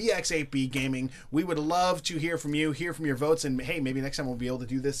media, BX8B Gaming. We would love to hear from you, hear from your votes, and hey, maybe next time we'll be able to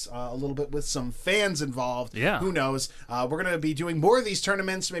do this a little bit with some fans involved. Yeah. Who knows? We're going to be doing more of these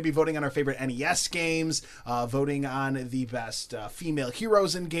tournaments, maybe voting on our favorite NES games, voting on the best female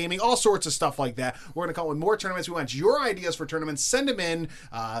heroes in gaming, all sorts of stuff like that. We're going to come up with more tournaments. We want your ideas for tournaments. Send them in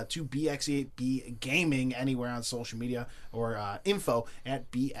to BX8B Gaming anywhere on social media or info at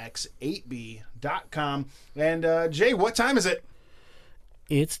bx8b.com. And Jay, what time is it?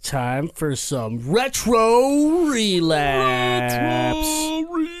 It's time for some retro relapse.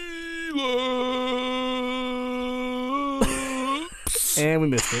 And we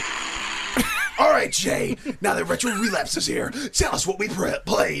missed it. All right, Jay. Now that Retro Relapse is here, tell us what we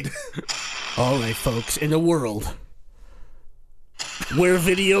played. All right, folks, in a world where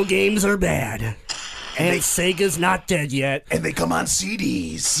video games are bad and Sega's not dead yet, And they come on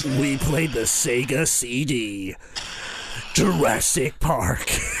CDs. we played the Sega CD, Jurassic Park,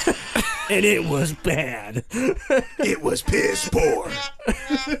 and it was bad. It was piss poor.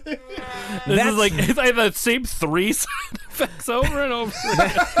 This is like it's like the same three sound effects over and over.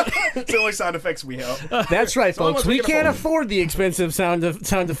 It's the only sound effects we have. That's right, folks. almost We we can can't afford. afford the expensive sound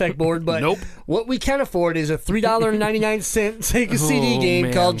effect board, but Nope. what we can afford is a $3.99 Sega CD game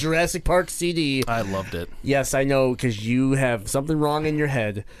man. called Jurassic Park CD. I loved it. Yes, I know, because you have something wrong in your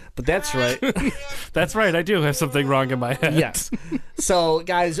head, but that's right. That's right. I do have something wrong in my head. Yes. So,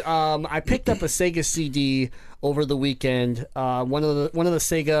 guys, I picked up a Sega CD over the weekend. One of the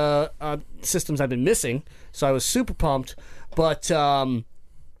Sega systems I've been missing, so I was super pumped. But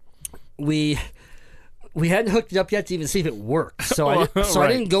we hadn't hooked it up yet to even see if it worked. So I Right.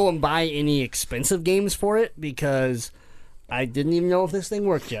 didn't go and buy any expensive games for it because I didn't even know if this thing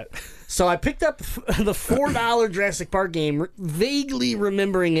worked yet. So I picked up the $4 Jurassic Park game, vaguely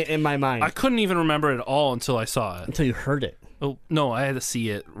remembering it in my mind I couldn't even remember it all until I saw it. until you heard it. Oh no, I had to see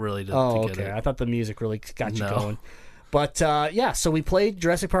it really to get okay. it. I thought the music really got you No. going. But yeah, so we played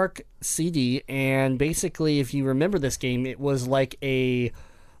Jurassic Park CD, and basically, if you remember this game, it was like a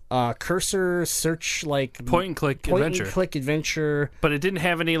cursor search, like Point and click adventure. But it didn't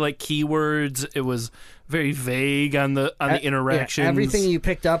have any like keywords. It was very vague on the interactions. Yeah, everything you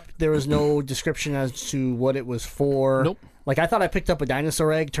picked up, there was no description as to what it was for. Nope. Like I thought I picked up a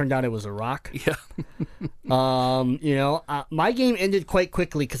dinosaur egg, turned out it was a rock. Yeah. My game ended quite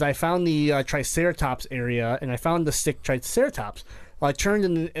quickly because I found the Triceratops area and I found the stick Triceratops. I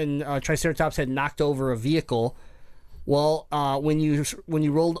turned and Triceratops had knocked over a vehicle. Well, when you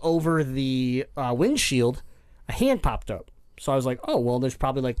rolled over the windshield, a hand popped up. So I was like, oh well, there's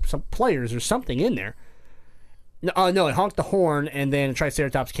probably like some players or something in there. No, it honked the horn, and then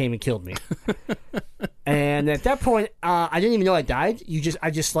Triceratops came and killed me. And at that point, I didn't even know I died.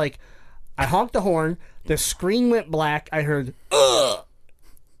 I honked the horn. The screen went black. I heard, ugh!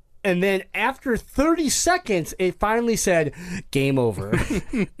 And then after 30 seconds, it finally said, game over.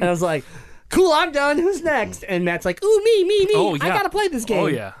 And I was like, cool, I'm done. Who's next? And Matt's like, ooh, me. Oh, yeah. I gotta play this game. Oh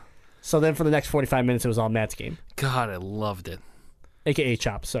yeah. So then for the next 45 minutes, it was all Matt's game. God, I loved it. AKA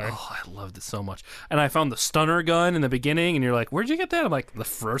Chop, sorry. Oh, I loved it so much. And I found the stunner gun in the beginning, and you're like, where'd you get that? I'm like, the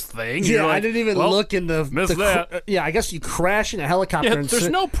first thing. Yeah, You're like, I didn't even well, look in the... missed that. Yeah, I guess you crash in a helicopter Yeah, and... there's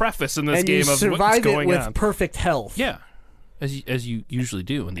no preface in this and game you of what's survive going it with on. perfect health. Yeah, as you usually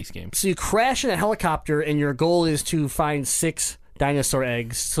do in these games. So you crash in a helicopter, and your goal is to find 6 dinosaur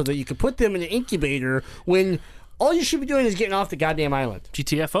eggs so that you can put them in an incubator when all you should be doing is getting off the goddamn island.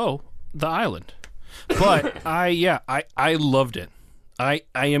 GTFO, the island. But I loved it. I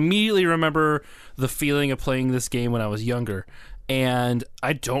immediately remember the feeling of playing this game when I was younger, and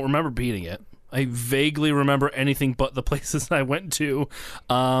I don't remember beating it. I vaguely remember anything but the places I went to,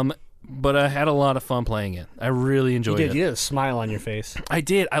 but I had a lot of fun playing it. I really enjoyed it. You had a smile on your face. I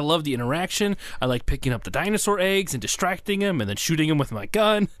did. I love the interaction. I like picking up the dinosaur eggs and distracting them and then shooting them with my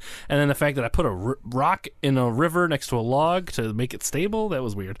gun. And then the fact that I put a rock in a river next to a log to make it stable, that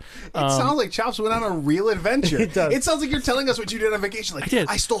was weird. It sounds like Chops went on a real adventure. It does. It sounds like you're telling us what you did on vacation. Like, I did.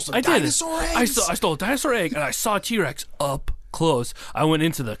 I stole some I did. dinosaur eggs. I stole a dinosaur egg, and I saw a T-Rex up close. I went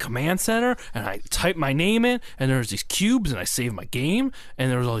into the command center, and I typed my name in, and there was these cubes, and I saved my game,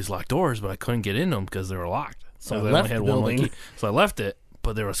 and there was all these locked doors, but I couldn't get in them because they were locked. So I they left only had the one building. key. So I left it,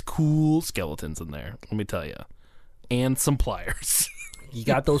 but there was cool skeletons in there, let me tell you. And some pliers. You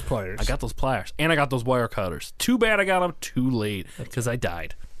got those players. I got those pliers, and I got those wire cutters. Too bad I got them too late, because I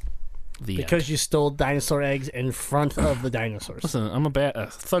died. Because you stole dinosaur eggs in front of the dinosaurs. Listen, I'm a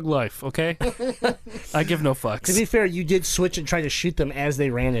thug life, okay? I give no fucks. To be fair, you did switch and try to shoot them as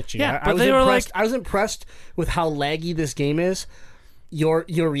they ran at you. Yeah, I but was they were impressed. I was impressed with how laggy this game is. Your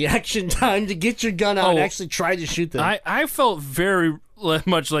reaction time to get your gun out and actually try to shoot them. I felt very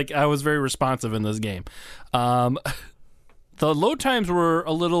much like I was very responsive in this game. The load times were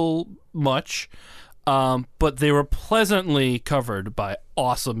a little much, but they were pleasantly covered by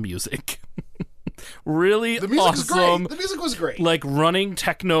awesome music. Really The music was awesome. great. The music was great. Like running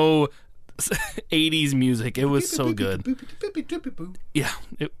techno 80s music. It was so good. Yeah.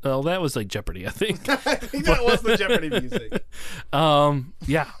 That was like Jeopardy, I think. I think that was the Jeopardy music.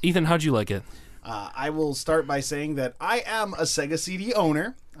 Yeah. Ethan, how'd you like it? I will start by saying that I am a Sega CD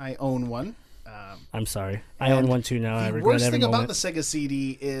owner. I own one. I'm sorry. I own one too now. I The regret worst every thing about moment. the Sega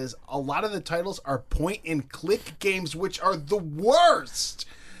CD is a lot of the titles are point-and-click games, which are the worst.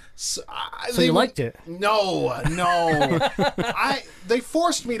 So you liked it? No. They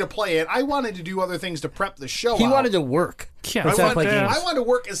forced me to play it. I wanted to do other things to prep the show. He out. wanted to work. Yeah, Instead of play that. games. I wanted to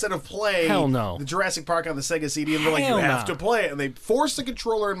work instead of play Hell no. the Jurassic Park on the Sega CD, and they're like, Hell you have no. to play it. And they forced the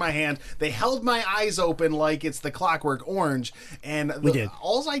controller in my hand. They held my eyes open like it's the Clockwork Orange. And did.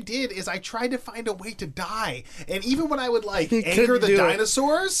 all I did is I tried to find a way to die. And even when I would like You anchor couldn't the do it.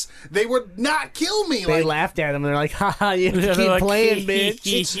 dinosaurs, they would not kill me. They like, laughed at him. They're like, haha, you have to They're keep like, playing,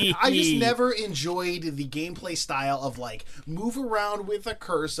 bitch. I just never enjoyed the gameplay style of like move around with a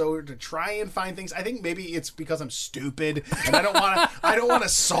cursor to try and find things. I think maybe it's because I'm stupid and I don't want to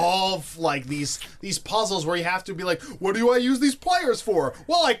solve like these puzzles where you have to be like, what do I use these pliers for?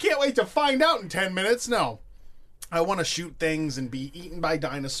 Well, I can't wait to find out in 10 minutes. No. I want to shoot things and be eaten by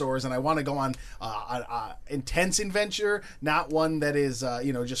dinosaurs, and I want to go on an intense adventure, not one that is,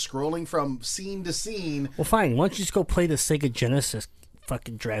 just scrolling from scene to scene. Well, fine. Why don't you just go play the Sega Genesis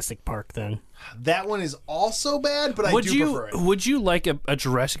fucking Jurassic Park then? That one is also bad, but I do prefer it. Would you like a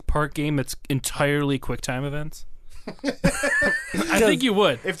Jurassic Park game that's entirely QuickTime events? I think you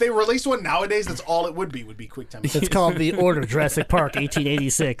would. If they released one nowadays, that's all it would be QuickTime. It's called The Order Jurassic Park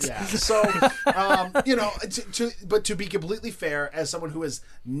 1886. Yeah. So, you know, but to be completely fair, as someone who has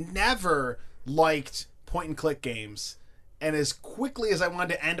never liked point-and-click games, and as quickly as I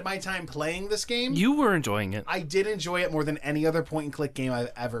wanted to end my time playing this game, You were enjoying it. I did enjoy it more than any other point-and-click game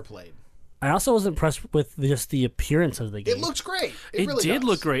I've ever played. I also was impressed with just the appearance of the game. It looks great. It really did does.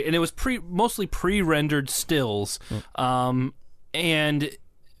 look great, and it was mostly pre-rendered stills. And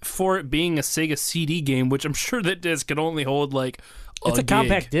for it being a Sega CD game, which I'm sure that disc can only hold like It's a gig.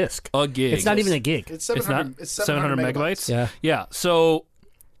 compact disc. A gig. It's not even a gig. It's It's 700, not it's 700 megabytes. Yeah. Yeah. So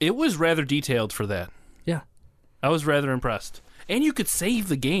it was rather detailed for that. Yeah. I was rather impressed, and you could save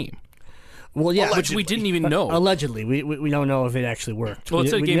the game, Well, yeah. which we didn't even know. Allegedly, we don't know if it actually worked. Well, it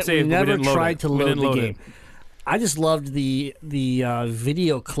said game we saved, but we never didn't load tried it. to We load didn't the load game. I just loved the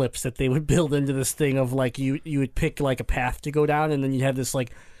video clips that they would build into this thing of like you would pick like a path to go down, and then you'd have this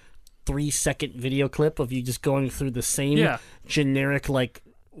like 3-second video clip of you just going through the same generic like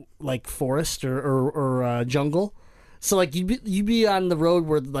forest or jungle. So like you'd be on the road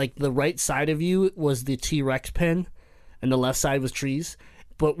where like the right side of you was the T-Rex pen, and the left side was trees.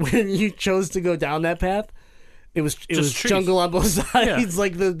 But when you chose to go down that path, it was trees. jungle on both sides.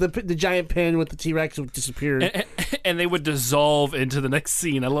 Like the giant pen with the T-Rex would disappear. And they would dissolve into the next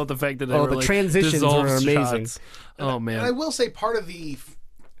scene. I love the fact that they Oh, were the like transitions dissolved were amazing. shots. Oh man! And I will say part of the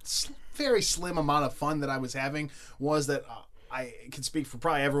very slim amount of fun that I was having was that I can speak for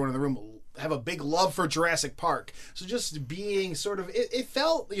probably everyone in the room, have a big love for Jurassic Park. So just being sort of, it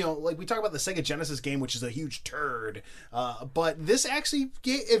felt, you know, like we talk about the Sega Genesis game, which is a huge turd. But this actually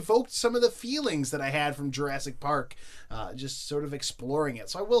evoked some of the feelings that I had from Jurassic Park, just sort of exploring it.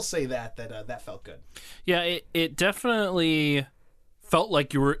 So I will say that felt good. Yeah, it definitely felt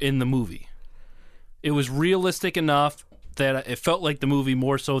like you were in the movie. It was realistic enough that it felt like the movie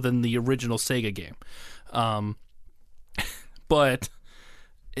more so than the original Sega game. But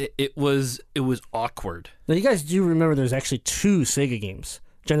it was awkward. Now you guys do remember there's actually 2 Sega games,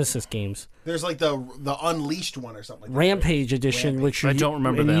 Genesis games. There's like the Unleashed one or something like that. Rampage Edition, which I don't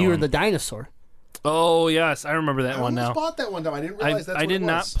remember and that you were one. the dinosaur. Oh yes, I remember that I one almost now. bought that one time. I didn't realize that's I what did it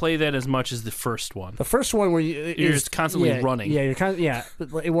not was. play that as much as the first one. The first one where you're just constantly running. Yeah, you're kind of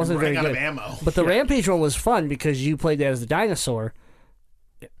but it wasn't very Running out good. of ammo. But the Rampage one was fun because you played that as the dinosaur.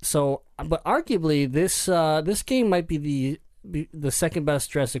 So, but arguably this game might be the second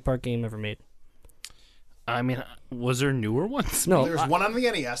best Jurassic Park game ever made. I mean, was there newer ones? No, There's one on the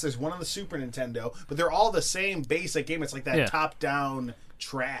NES. There's one on the Super Nintendo, but they're all the same basic game. It's like that Yeah. top-down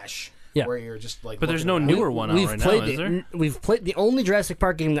trash Yeah. where you're just like. But there's no looking around. newer one out we've right played now, is there? We've played the only Jurassic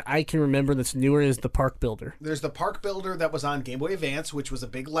Park game that I can remember that's newer is the Park Builder. There's the Park Builder that was on Game Boy Advance, which was a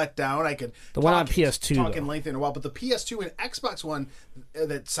big letdown. I could The one on PS2, talk though. in length in a while, but the PS2 and Xbox one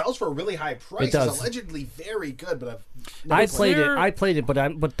that sells for a really high price It does. is allegedly very good. But I I've played there- it. I played it,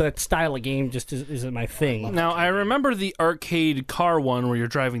 but that style of game just isn't my thing. Now I remember the arcade car one where you're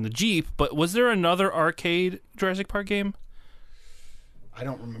driving the Jeep, but was there another arcade Jurassic Park game? I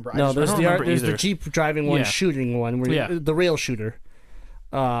don't remember. No, I there's don't the remember there's the either. Jeep driving one, Yeah. shooting one, where Yeah. the rail shooter.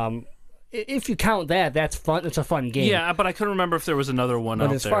 If you count that, that's fun. It's a fun game. Yeah, but I couldn't remember if there was another one But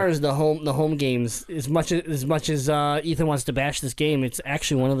out as there. far as the home games, as much as Ethan wants to bash this game, it's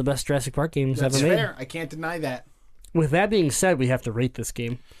actually one of the best Jurassic Park games That's ever made. fair. I can't deny that. With that being said, we have to rate this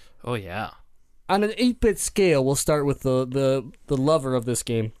game Oh yeah. on an 8-bit scale. We'll start with the lover of this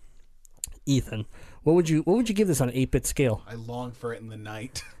game, Ethan. What would you give this on an 8-bit scale? I long for it in the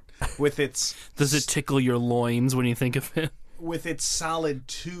night, with its Does it tickle your loins when you think of it? with its solid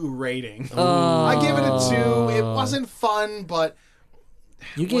 2 rating. I give it a 2. It wasn't fun, but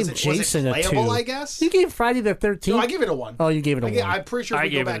You gave Jason was it a 2. playable, I guess. You gave Friday the 13th. No, I give it a 1. Oh, you gave it a 1. I'm pretty sure if I we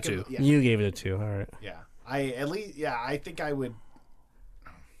gave go it a back 2. and, yeah, You gave it a 2. All right. yeah. I think I would.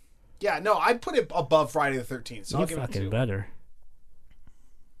 Yeah, no, I'd put it above Friday the 13th. So You I'll give it a fucking 2. better.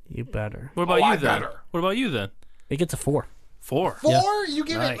 You better. What about I you then? better. What about you then? It gets a 4. 4. 4? You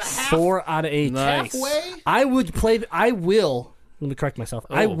give it Nice. half 4 out of 8. Nice. halfway? I would play. I will. Let me correct myself.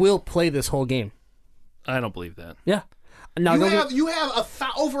 I Oh. will play this whole game. I don't believe that. Yeah. Now You don't have get- you have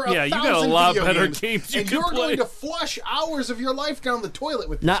over a Yeah, you got a thousand lot video better games, games you and can you're play. going to flush hours of your life down the toilet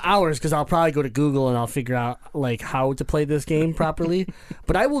with this. not hours because I'll probably go to Google and I'll figure out like how to play this game properly.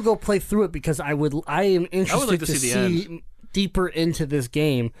 But I will go play through it because I am interested like to see the end. deeper into this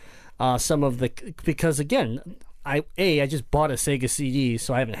game. Some of the because again. I just bought a Sega CD,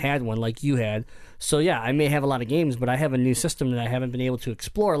 so I haven't had one like you had. So yeah, I may have a lot of games, but I have a new system that I haven't been able to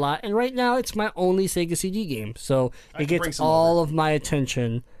explore a lot. And right now, it's my only Sega CD game, so it can bring gets some all of my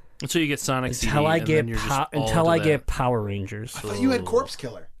attention Until you get Sonic CD. until I and get then you're just all until I into get that. Power Rangers. I thought you had Corpse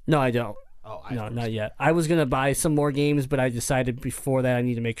Killer. No, I don't. Oh, I No, not yet. I was gonna buy some more games, but I decided before that I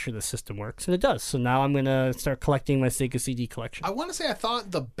need to make sure the system works, and it does. So now I'm gonna start collecting my Sega CD collection. I want to say I thought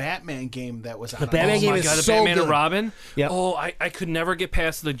the Batman game that was out. The Batman Oh game my is god, the so Batman good. and Robin. Yep. Oh, I could never get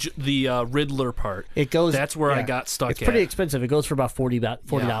past the Riddler part. It goes. That's where I yeah. got stuck. It's at. pretty expensive. It goes for about $40.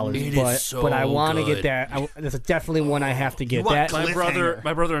 it but is so but I want to good. get that. That's definitely one I have to get. want That. Cliffhanger.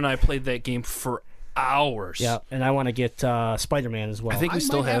 My brother and I played that game for hours. Yeah, and I want to get Spider-Man as well. I think I we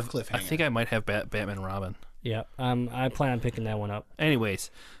still might have have. I Cliffhanger. think I might have Batman and Robin. Yeah, I plan on picking that one up. Anyways,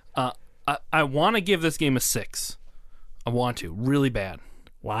 I want to give this game a 6. I want to really bad,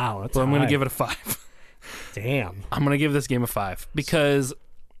 Wow, that's but I'm going high. to give it a 5. Damn. I'm going to give this game a 5 because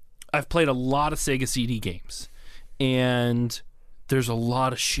I've played a lot of Sega CD games, and there's a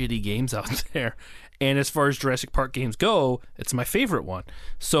lot of shitty games out there. And as far as Jurassic Park games go, it's my favorite one.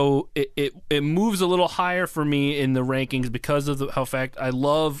 So it moves a little higher for me in the rankings because of how fact I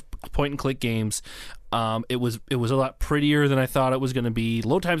love point and click games. It was a lot prettier than I thought it was going to be.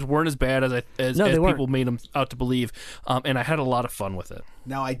 Load times weren't as bad as No, they weren't. people made them out to believe, and I had a lot of fun with it.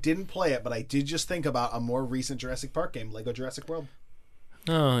 Now I didn't play it, but I did just think about a more recent Jurassic Park game, Lego Jurassic World.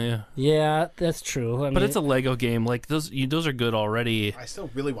 Oh yeah, Yeah, that's true. I but mean, it's a Lego game. Like those are good already. I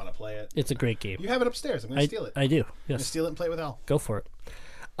still really want to play it. it's a great game. You have it upstairs. I'm going to steal it. I do. I'm going to Yes, steal it and play it with Al. go for it.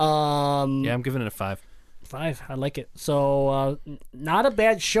 Yeah, I'm giving it a 5. 5. I like it. So not a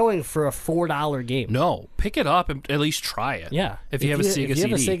bad showing for a $4 game. No, pick it up and at least try it. Yeah, if you have a Sega if you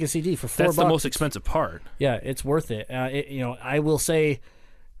have a CD. Sega CD for $4, That's the most it's- expensive part. Yeah, it's worth it. I will say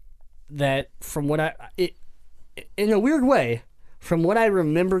that from what in a weird way, from what I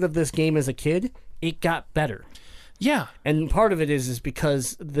remembered of this game as a kid, it got better. Yeah, And part of it is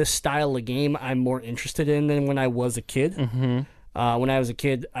because this style of game I'm more interested in than when I was a kid. Mm-hmm. When I was a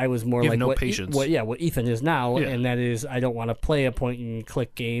kid, I was more You have like no what patience. what Ethan is now, Yeah. and that is I don't want to play a point and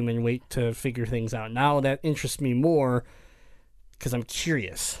click game and wait to figure things out. Now that interests me more because I'm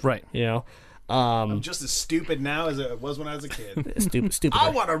curious. right. You know, I'm just as stupid now as I was when I was a kid. stupid. I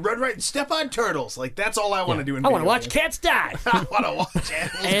want to run right and step on turtles. Like, that's all I want to do in I want to video watch games. cats die. I want to watch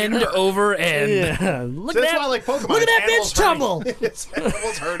animals. End over end. Yeah, look So at that's that! why I like Pokemon. Look at that It's bitch tumble! animals hurting- It's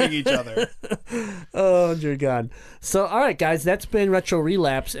animals hurting each other. Oh dear God! So, all right, guys, that's been Retro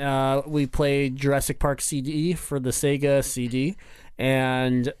Relapse. We played Jurassic Park CD for the Sega CD,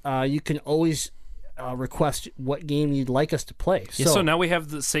 and you can always request what game you'd like us to play. Yeah, so now we have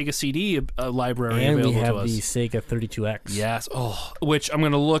the Sega CD library and available we have to us. the Sega 32X. Yes. Oh, which I'm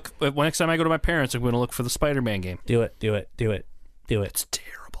going to look next time I go to my parents. I'm going to look for the Spider-Man game. Do it. It's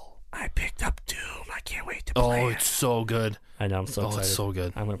terrible. I picked up Doom. I can't wait to Oh, play it. it's so good. I know. I'm so excited. It's so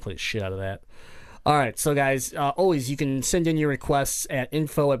good. I'm going to play the shit out of that. All right, so guys, always you can send in your requests at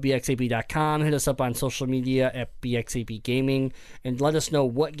info@bxab.com. Hit us up on social media at BXAB Gaming, and let us know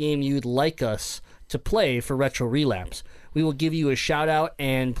what game you'd like us to play for Retro Relapse. We will give you a shout out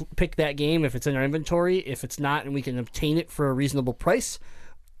and pick that game if it's in our inventory. If it's not and we can obtain it for a reasonable price,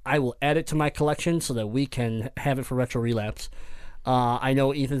 I will add it to my collection so that we can have it for Retro Relapse. I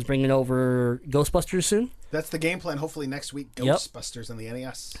know Ethan's bringing over Ghostbusters soon. That's the game plan. Hopefully next week, Yep. Ghostbusters on the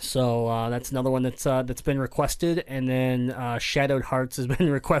NES. So that's another one that's been requested, and then Shadowed Hearts has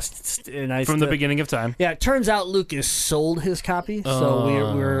been requested. And From the beginning of time. yeah, it turns out Lucas sold his copy, so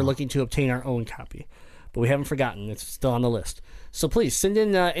we're looking to obtain our own copy, but we haven't forgotten; it's still on the list. So please send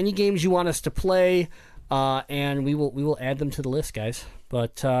in any games you want us to play, and we will add them to the list, guys.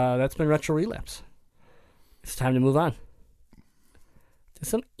 But that's been Retro Relapse. It's time to move on to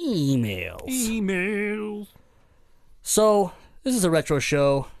some emails. Emails. So, this is a retro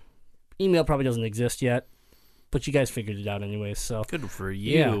show. Email probably doesn't exist yet, but you guys figured it out anyways. So, Good for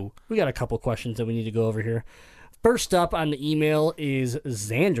you. yeah, we got a couple questions that we need to go over here. First up on the email is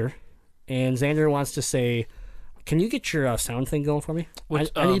Xander, and Xander wants to say, "Can you get your sound thing going for me?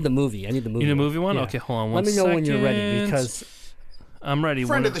 I need the movie. I need the movie. You need a movie one? Yeah. Okay, hold on Let me know when you're ready second. because I'm ready.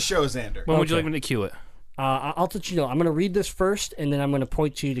 Friend When- of the show, Xander. When would you Okay. like me to cue it? I'll let you know. I'm going to read this first, and then I'm going to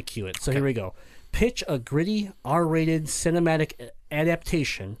point to you to cue it. So here we go. Pitch a gritty, R-rated cinematic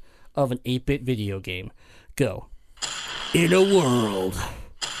adaptation of an 8-bit video game. Go. In a world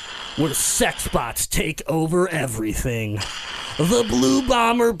where sex bots take over everything, the Blue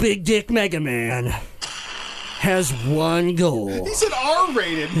Bomber Big Dick Mega Man has one goal. He said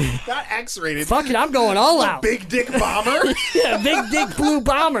R-rated, not X-rated. Fuck it, I'm going all out. Big Dick Bomber. Yeah, Big Dick Blue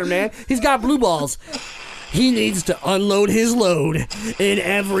Bomber, man. He's got blue balls. He needs to unload his load in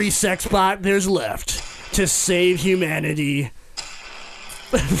every sex bot there's left to save humanity.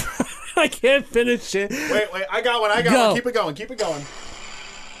 I can't finish it. Wait, I got one. Go. Keep it going.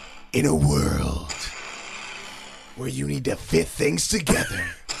 In a world where you need to fit things together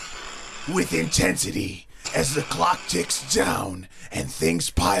with intensity as the clock ticks down and things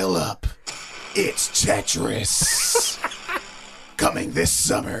pile up, it's Tetris. Coming this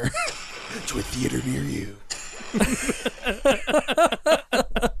summer to a theater near you.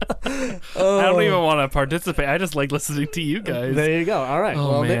 I don't even want to participate. I just like listening to you guys. There you go. All right.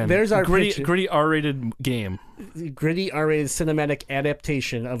 Oh, well, man. there's our gritty R-rated game. gritty R-rated cinematic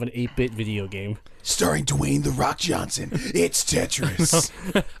adaptation of an 8-bit video game. Starring Dwayne The Rock Johnson. It's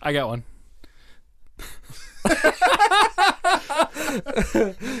Tetris. I got one.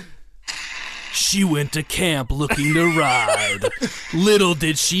 She went to camp looking to ride. Little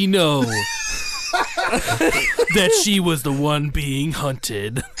did she know that she was the one being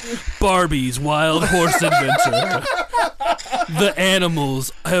hunted. Barbie's wild horse adventure. The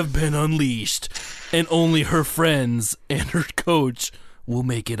animals have been unleashed, and only her friends and her coach will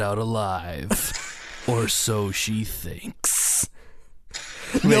make it out alive. Or so she thinks.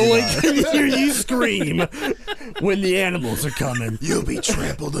 No one can hear you scream when the animals are coming. You'll be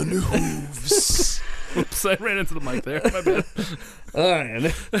trampled under hooves. Oops, I ran into the mic there. My bad. All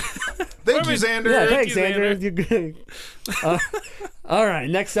right. Thank you, Xander. Yeah, Thank thanks, you, Andrew. Xander. You're good. All right.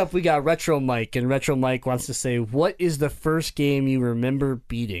 Next up, we got Retro Mike, and Retro Mike wants to say, "What is the first game you remember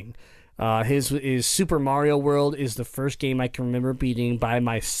beating?" His is Super Mario World is the first game I can remember beating by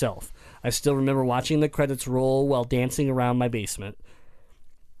myself. I still remember watching the credits roll while dancing around my basement.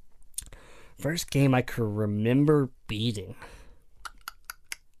 First game I can remember beating.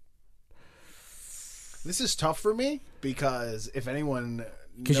 This is tough for me because if anyone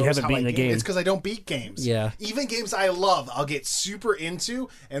 'Cause you knows haven't how beaten I a game. it's because I don't beat games. Yeah. Even games I love, I'll get super into,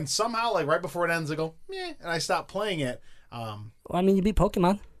 and somehow, like right before it ends, I go, meh, and I stop playing it. Well, I mean, you beat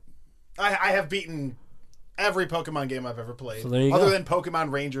Pokemon. I have beaten every Pokemon game I've ever played, So there you other go. than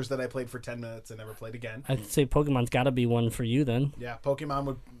Pokemon Rangers that I played for 10 minutes and never played again. I'd say Pokemon's got to be one for you then. Yeah, Pokemon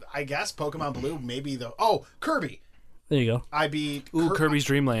would, I guess Pokemon Blue, maybe Kirby. There you go. I beat Kirby's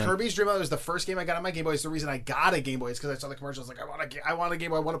Dream Land. Kirby's Dream Land was the first game I got on my Game Boy. It's the reason I got a Game Boy is because I saw the commercials. Like I want a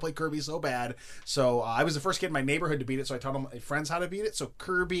Game Boy. I want to play Kirby so bad. So I was the first kid in my neighborhood to beat it. So I taught my friends how to beat it. So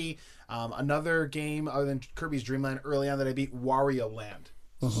Kirby, another game other than Kirby's Dream Land early on that I beat, Wario Land.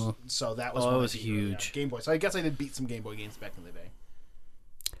 So that was Oh, one it I was beat early on. huge. Game Boy. So I guess I did beat some Game Boy games back in the day.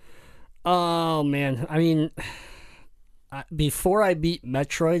 Oh, man. I mean, before I beat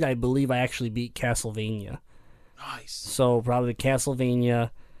Metroid, I believe I actually beat Castlevania. Nice. So probably Castlevania,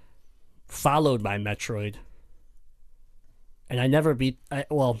 followed by Metroid. And I never beat... I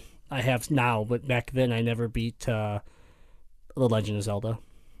have now, but back then I never beat The Legend of Zelda.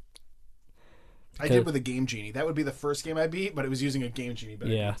 I did with a Game Genie. That would be the first game I beat, but it was using a Game Genie, but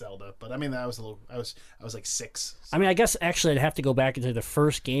Yeah. I beat Zelda. But I mean, that was a little. I was like 6. I mean, I guess actually I'd have to go back and say the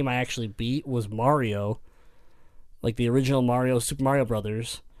first game I actually beat was Mario. Like the original Mario, Super Mario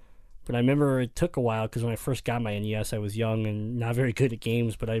Brothers. But I remember it took a while because when I first got my NES, I was young and not very good at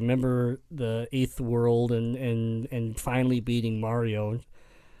games. But I remember the 8th world and finally beating Mario.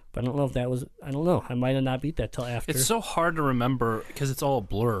 But I don't know if that was... I don't know. I might have not beat that till after. It's so hard to remember because it's all a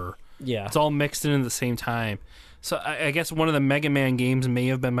blur. Yeah. It's all mixed in at the same time. So I guess one of the Mega Man games may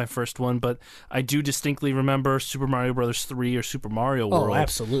have been my first one, but I do distinctly remember Super Mario Bros. 3 or Super Mario World. Oh,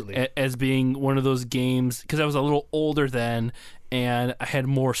 absolutely. As being one of those games, because I was a little older then, and I had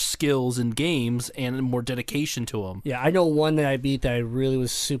more skills in games and more dedication to them. Yeah, I know one that I beat that I really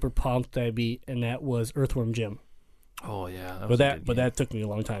was super pumped that I beat, and that was Earthworm Jim. Oh, yeah. But that took me a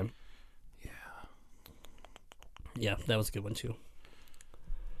long time. Yeah, that was a good one too.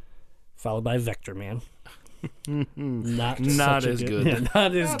 Followed by Vector Man. Not Not such a as good. Yeah,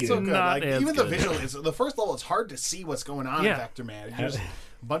 not as Not good. so good. Not Like, as even good. the visual is the first level. It's hard to see what's going on Yeah. in Vector Man. There's a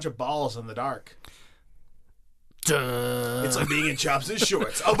bunch of balls in the dark. Duh. It's like being in chops and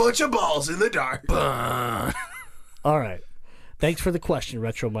shorts. A bunch of balls in the dark. All right. Thanks for the question,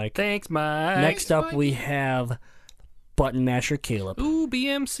 Retro Mike. Thanks, Mike. Next up, we have Button Masher Caleb. Ooh,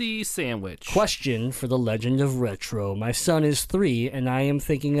 BMC sandwich. Question for the Legend of Retro. My son is 3, and I am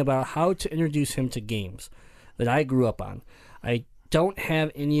thinking about how to introduce him to games that I grew up on. I don't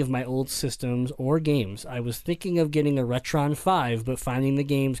have any of my old systems or games. I was thinking of getting a Retron 5, but finding the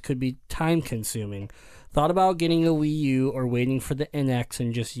games could be time-consuming. Thought about getting a Wii U or waiting for the NX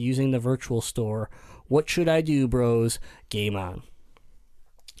and just using the virtual store. What should I do, bros? Game on.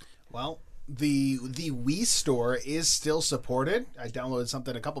 Well, the Wii Store is still supported. I downloaded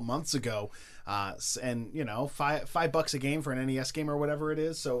something a couple months ago, and $5 a game for an NES game or whatever it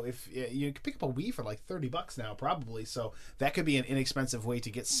is. So if you can pick up a Wii for like $30 now, probably. So that could be an inexpensive way to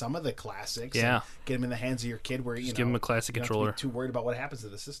get some of the classics. Yeah. And get them in the hands of your kid, where Just give him a classic you don't have to controller. be too worried about what happens to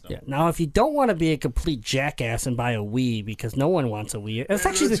the system. Yeah. Now, if you don't want to be a complete jackass and buy a Wii because no one wants a Wii, it's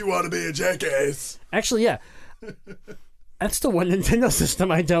actually you want to be a jackass. actually yeah. That's the one Nintendo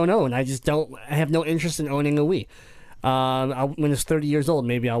system I don't own. I have no interest in owning a Wii. When it's 30 years old,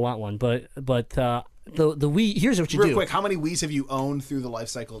 maybe I'll want one. But the Wii, here's what you Real do. quick, how many Wiis have you owned through the life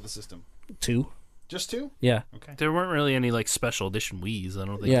cycle of the system? 2. Just 2? Yeah. Okay. There weren't really any like special edition Wiis. I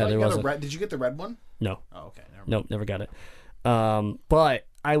don't think. Yeah, Oh, you there got a wasn't. red- Did you get the red one? No. Oh, okay. Never mind. Nope, never got it. But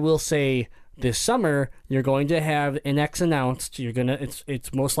I will say this summer you're going to have NX announced.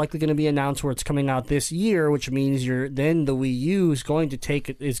 It's most likely going to be announced where it's coming out this year, which means then the Wii U is going to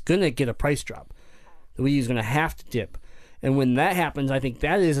get a price drop. The Wii U is going to have to dip, and when that happens, I think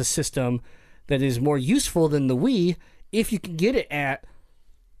that is a system that is more useful than the Wii. If you can get it at,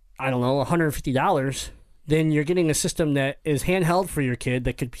 I don't know, $150. Then you're getting a system that is handheld for your kid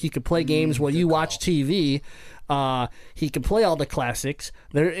he could play games while you watch TV. He can play all the classics.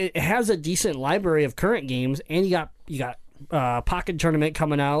 It has a decent library of current games, and you got Pocket Tournament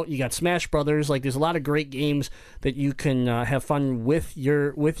coming out. You got Smash Brothers. Like, there's a lot of great games that you can have fun with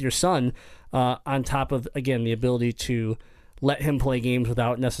your son. On top of, again, the ability to let him play games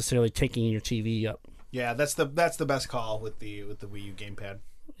without necessarily taking your TV up. Yeah, that's the best call with the Wii U gamepad.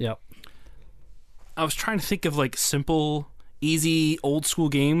 Yep. I was trying to think of like simple, easy, old school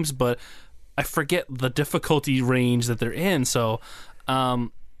games, but I forget the difficulty range that they're in. So,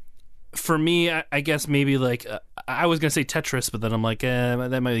 for me, I guess maybe like I was gonna say Tetris, but then I'm like,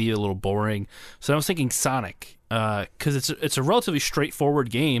 that might be a little boring. So I was thinking Sonic, because it's a relatively straightforward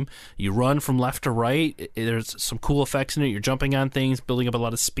game. You run from left to right. There's some cool effects in it. You're jumping on things, building up a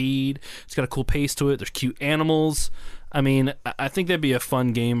lot of speed. It's got a cool pace to it. There's cute animals. I mean, I think that'd be a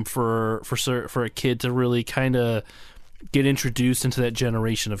fun game for a kid to really kind of get introduced into that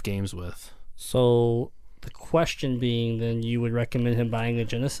generation of games with. So the question being, then you would recommend him buying a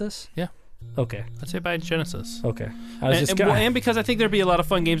Genesis? Yeah. Okay. I'd say buy Genesis. Okay. I was And because I think there'd be a lot of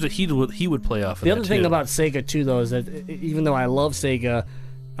fun games that he would play off of the that other thing too. about Sega too, though, is that even though I love Sega,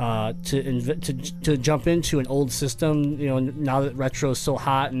 to jump into an old system, now that retro is so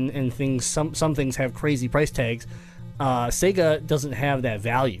hot and things, some things have crazy price tags. Sega doesn't have that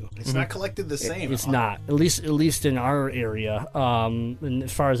value. It's not collected the same. It's not, at least in our area, and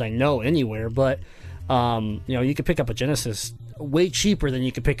as far as I know, anywhere. But you could pick up a Genesis way cheaper than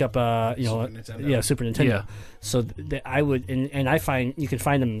you could pick up a Super Nintendo. Yeah. So I would, and I find you can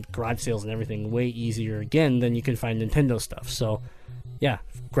find them garage sales and everything way easier again than you can find Nintendo stuff. So yeah,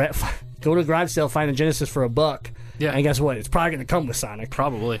 go to a garage sale, find a Genesis for $1. Yeah. And guess what? It's probably going to come with Sonic.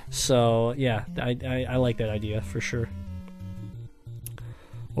 Probably. So yeah, I like that idea for sure.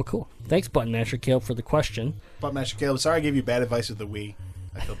 Well, cool. Thanks, Button Masher Caleb, for the question. Button Masher Caleb, sorry I gave you bad advice with the Wii.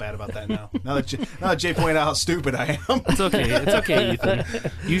 I feel bad about that now. Now that Jay pointed out how stupid I am. It's okay. It's okay, Ethan.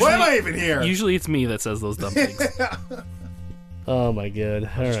 Usually, Why am I even here? Usually it's me that says those dumb things. Oh my god!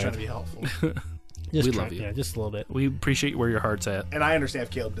 All Just right, trying to be helpful. just we love you. Yeah, just a little bit. We appreciate where your heart's at. And I understand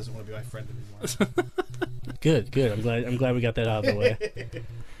if Caleb doesn't want to be my friend anymore. Good. I'm glad we got that out of the way.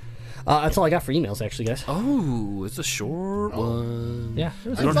 That's all I got for emails, actually, guys. Oh, it's a short one. Yeah. It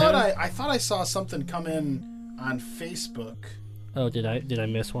was I thought I saw something come in on Facebook. Oh, did I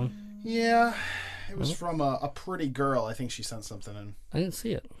miss one? Yeah, it was from a pretty girl. I think she sent something in. I didn't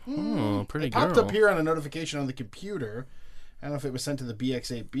see it. Oh, pretty It girl. popped up here on a notification on the computer. I don't know if it was sent to the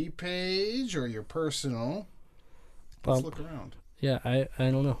BX8B page or your personal. Let's look around. Yeah, I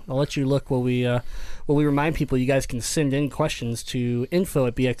don't know. I'll let you look while we remind people you guys can send in questions to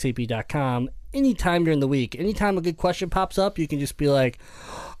info@bxap.com anytime during the week. Anytime a good question pops up, you can just be like,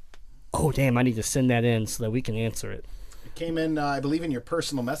 oh, damn, I need to send that in so that we can answer it. It came in, I believe, in your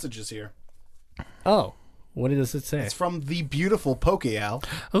personal messages here. Oh, what does it say? It's from the beautiful Pokeal.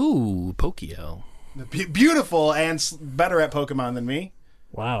 Oh, Pokio. Beautiful and better at Pokemon than me.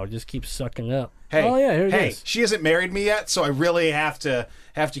 Wow, it just keeps sucking up. Hey, oh, yeah, here it is. She hasn't married me yet, so I really have to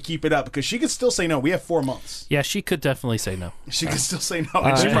keep it up because she could still say no. We have 4 months. Yeah, she could definitely say no. She could still say no.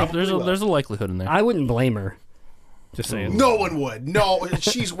 And she probably will. There's a likelihood in there. I wouldn't blame her. Just saying. No one would. No,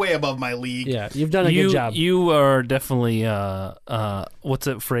 she's way above my league. Yeah, you've done a good job. You are definitely what's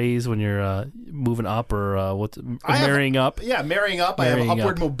that phrase when you're moving up or marrying up? Yeah, marrying up. I Marrying have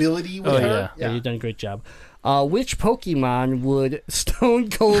upward up. mobility with Oh, her. yeah. Yeah, you've done a great job. Which Pokemon would Stone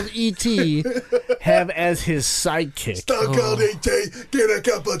Cold E.T. have as his sidekick? Stone Cold E.T. Get a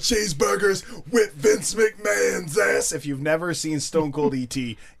couple of cheeseburgers with Vince McMahon's ass. If you've never seen Stone Cold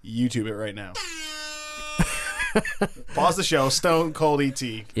E.T., YouTube it right now. Pause the show. Stone Cold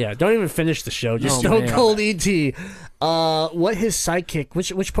E.T. Yeah, don't even finish the show. Just Oh, Stone man. Cold E.T. What his sidekick?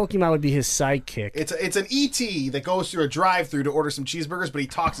 Which Pokemon would be his sidekick? It's an E.T. that goes through a drive-through to order some cheeseburgers, but he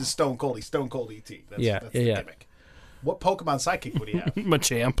talks as Stone Cold. He's Stone Cold E.T. That's the gimmick. What Pokemon sidekick would he have?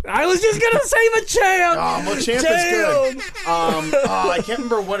 Machamp. I was just gonna say Machamp. Oh, Machamp is good. I can't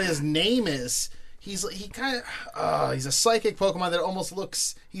remember what his name is. He's a psychic Pokemon that almost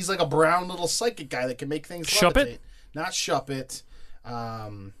looks. He's like a brown little psychic guy that can make things Shuppet? levitate. Not Shuppet.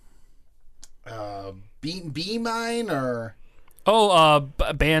 Beamine or Oh,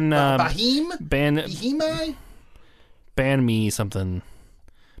 ban Baheem? ban Behemi? ban me something.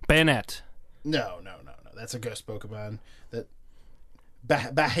 Bayonet. No. That's a ghost Pokemon. That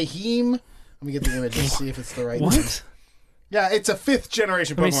Baheem. Let me get the image and see if it's the right one. What? Yeah, it's a 5th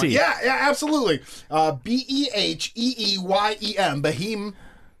generation Pokemon. Let me see. Yeah, absolutely. Beheem. Baheem.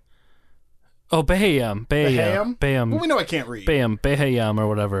 Oh, Bahayam. Well, Bayam. we know I can't read. Bahayam or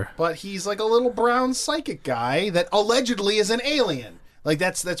whatever. But he's like a little brown psychic guy that allegedly is an alien. Like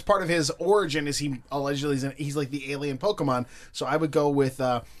that's part of his origin. Is he allegedly he's like the alien Pokemon? So I would go with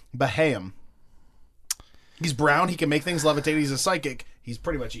Bahayam. He's brown. He can make things levitate. He's a psychic. He's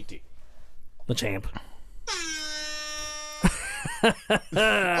pretty much ET. Machamp.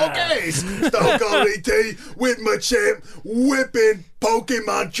 Okay, Stone Cold E.T. with Machamp whipping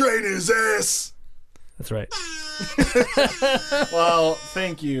Pokemon trainer's ass. That's right. Well,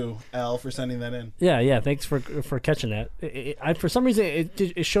 thank you, Al, for sending that in. Yeah. Thanks for catching that. For some reason,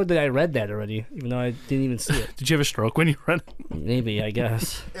 it showed that I read that already, even though I didn't even see it. Did you have a stroke when you read it? Maybe, I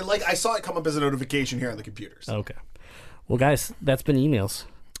guess. I saw it come up as a notification here on the computers. Okay. Well, guys, that's been emails.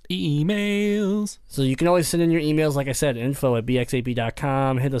 Emails. So you can always send in your emails, like I said,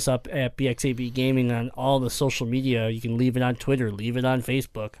 info@bxab.com. Hit us up at BXAB Gaming on all the social media. You can leave it on Twitter, leave it on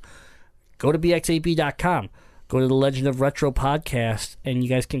Facebook. Go to bxab.com. Go to the Legend of Retro podcast, and you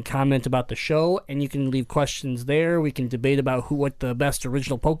guys can comment about the show, and you can leave questions there. We can debate about what the best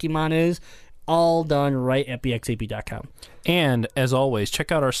original Pokemon is. All done right at bxab.com. And, as always,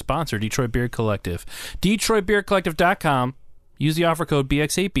 check out our sponsor, Detroit Beard Collective. DetroitBeardCollective.com. Use the offer code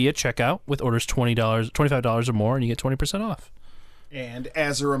BX8B at checkout with orders $25 or more, and you get 20% off. And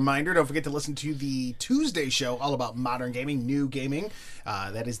as a reminder, don't forget to listen to the Tuesday show all about modern gaming, new gaming.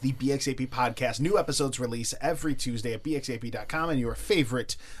 That is the BXAP podcast. New episodes release every Tuesday at bxap.com and your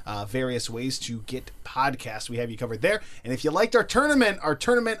favorite various ways to get podcasts. We have you covered there. And if you liked our tournament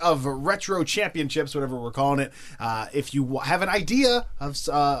of retro championships, whatever we're calling it, if you have an idea of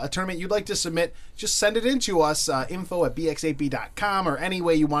a tournament you'd like to submit, just send it in to us, info@bxap.com, or any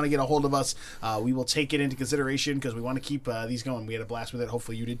way you want to get a hold of us. We will take it into consideration because we want to keep these going. We had a blast with it.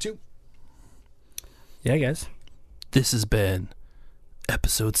 Hopefully you did too. Yeah, guys. This has been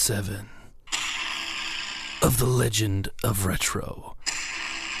episode 7 of The Legend of Retro.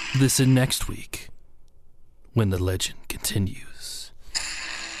 Listen next week when the legend continues.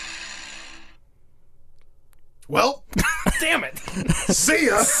 Well, Damn it! see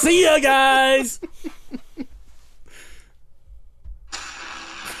ya. See ya, guys!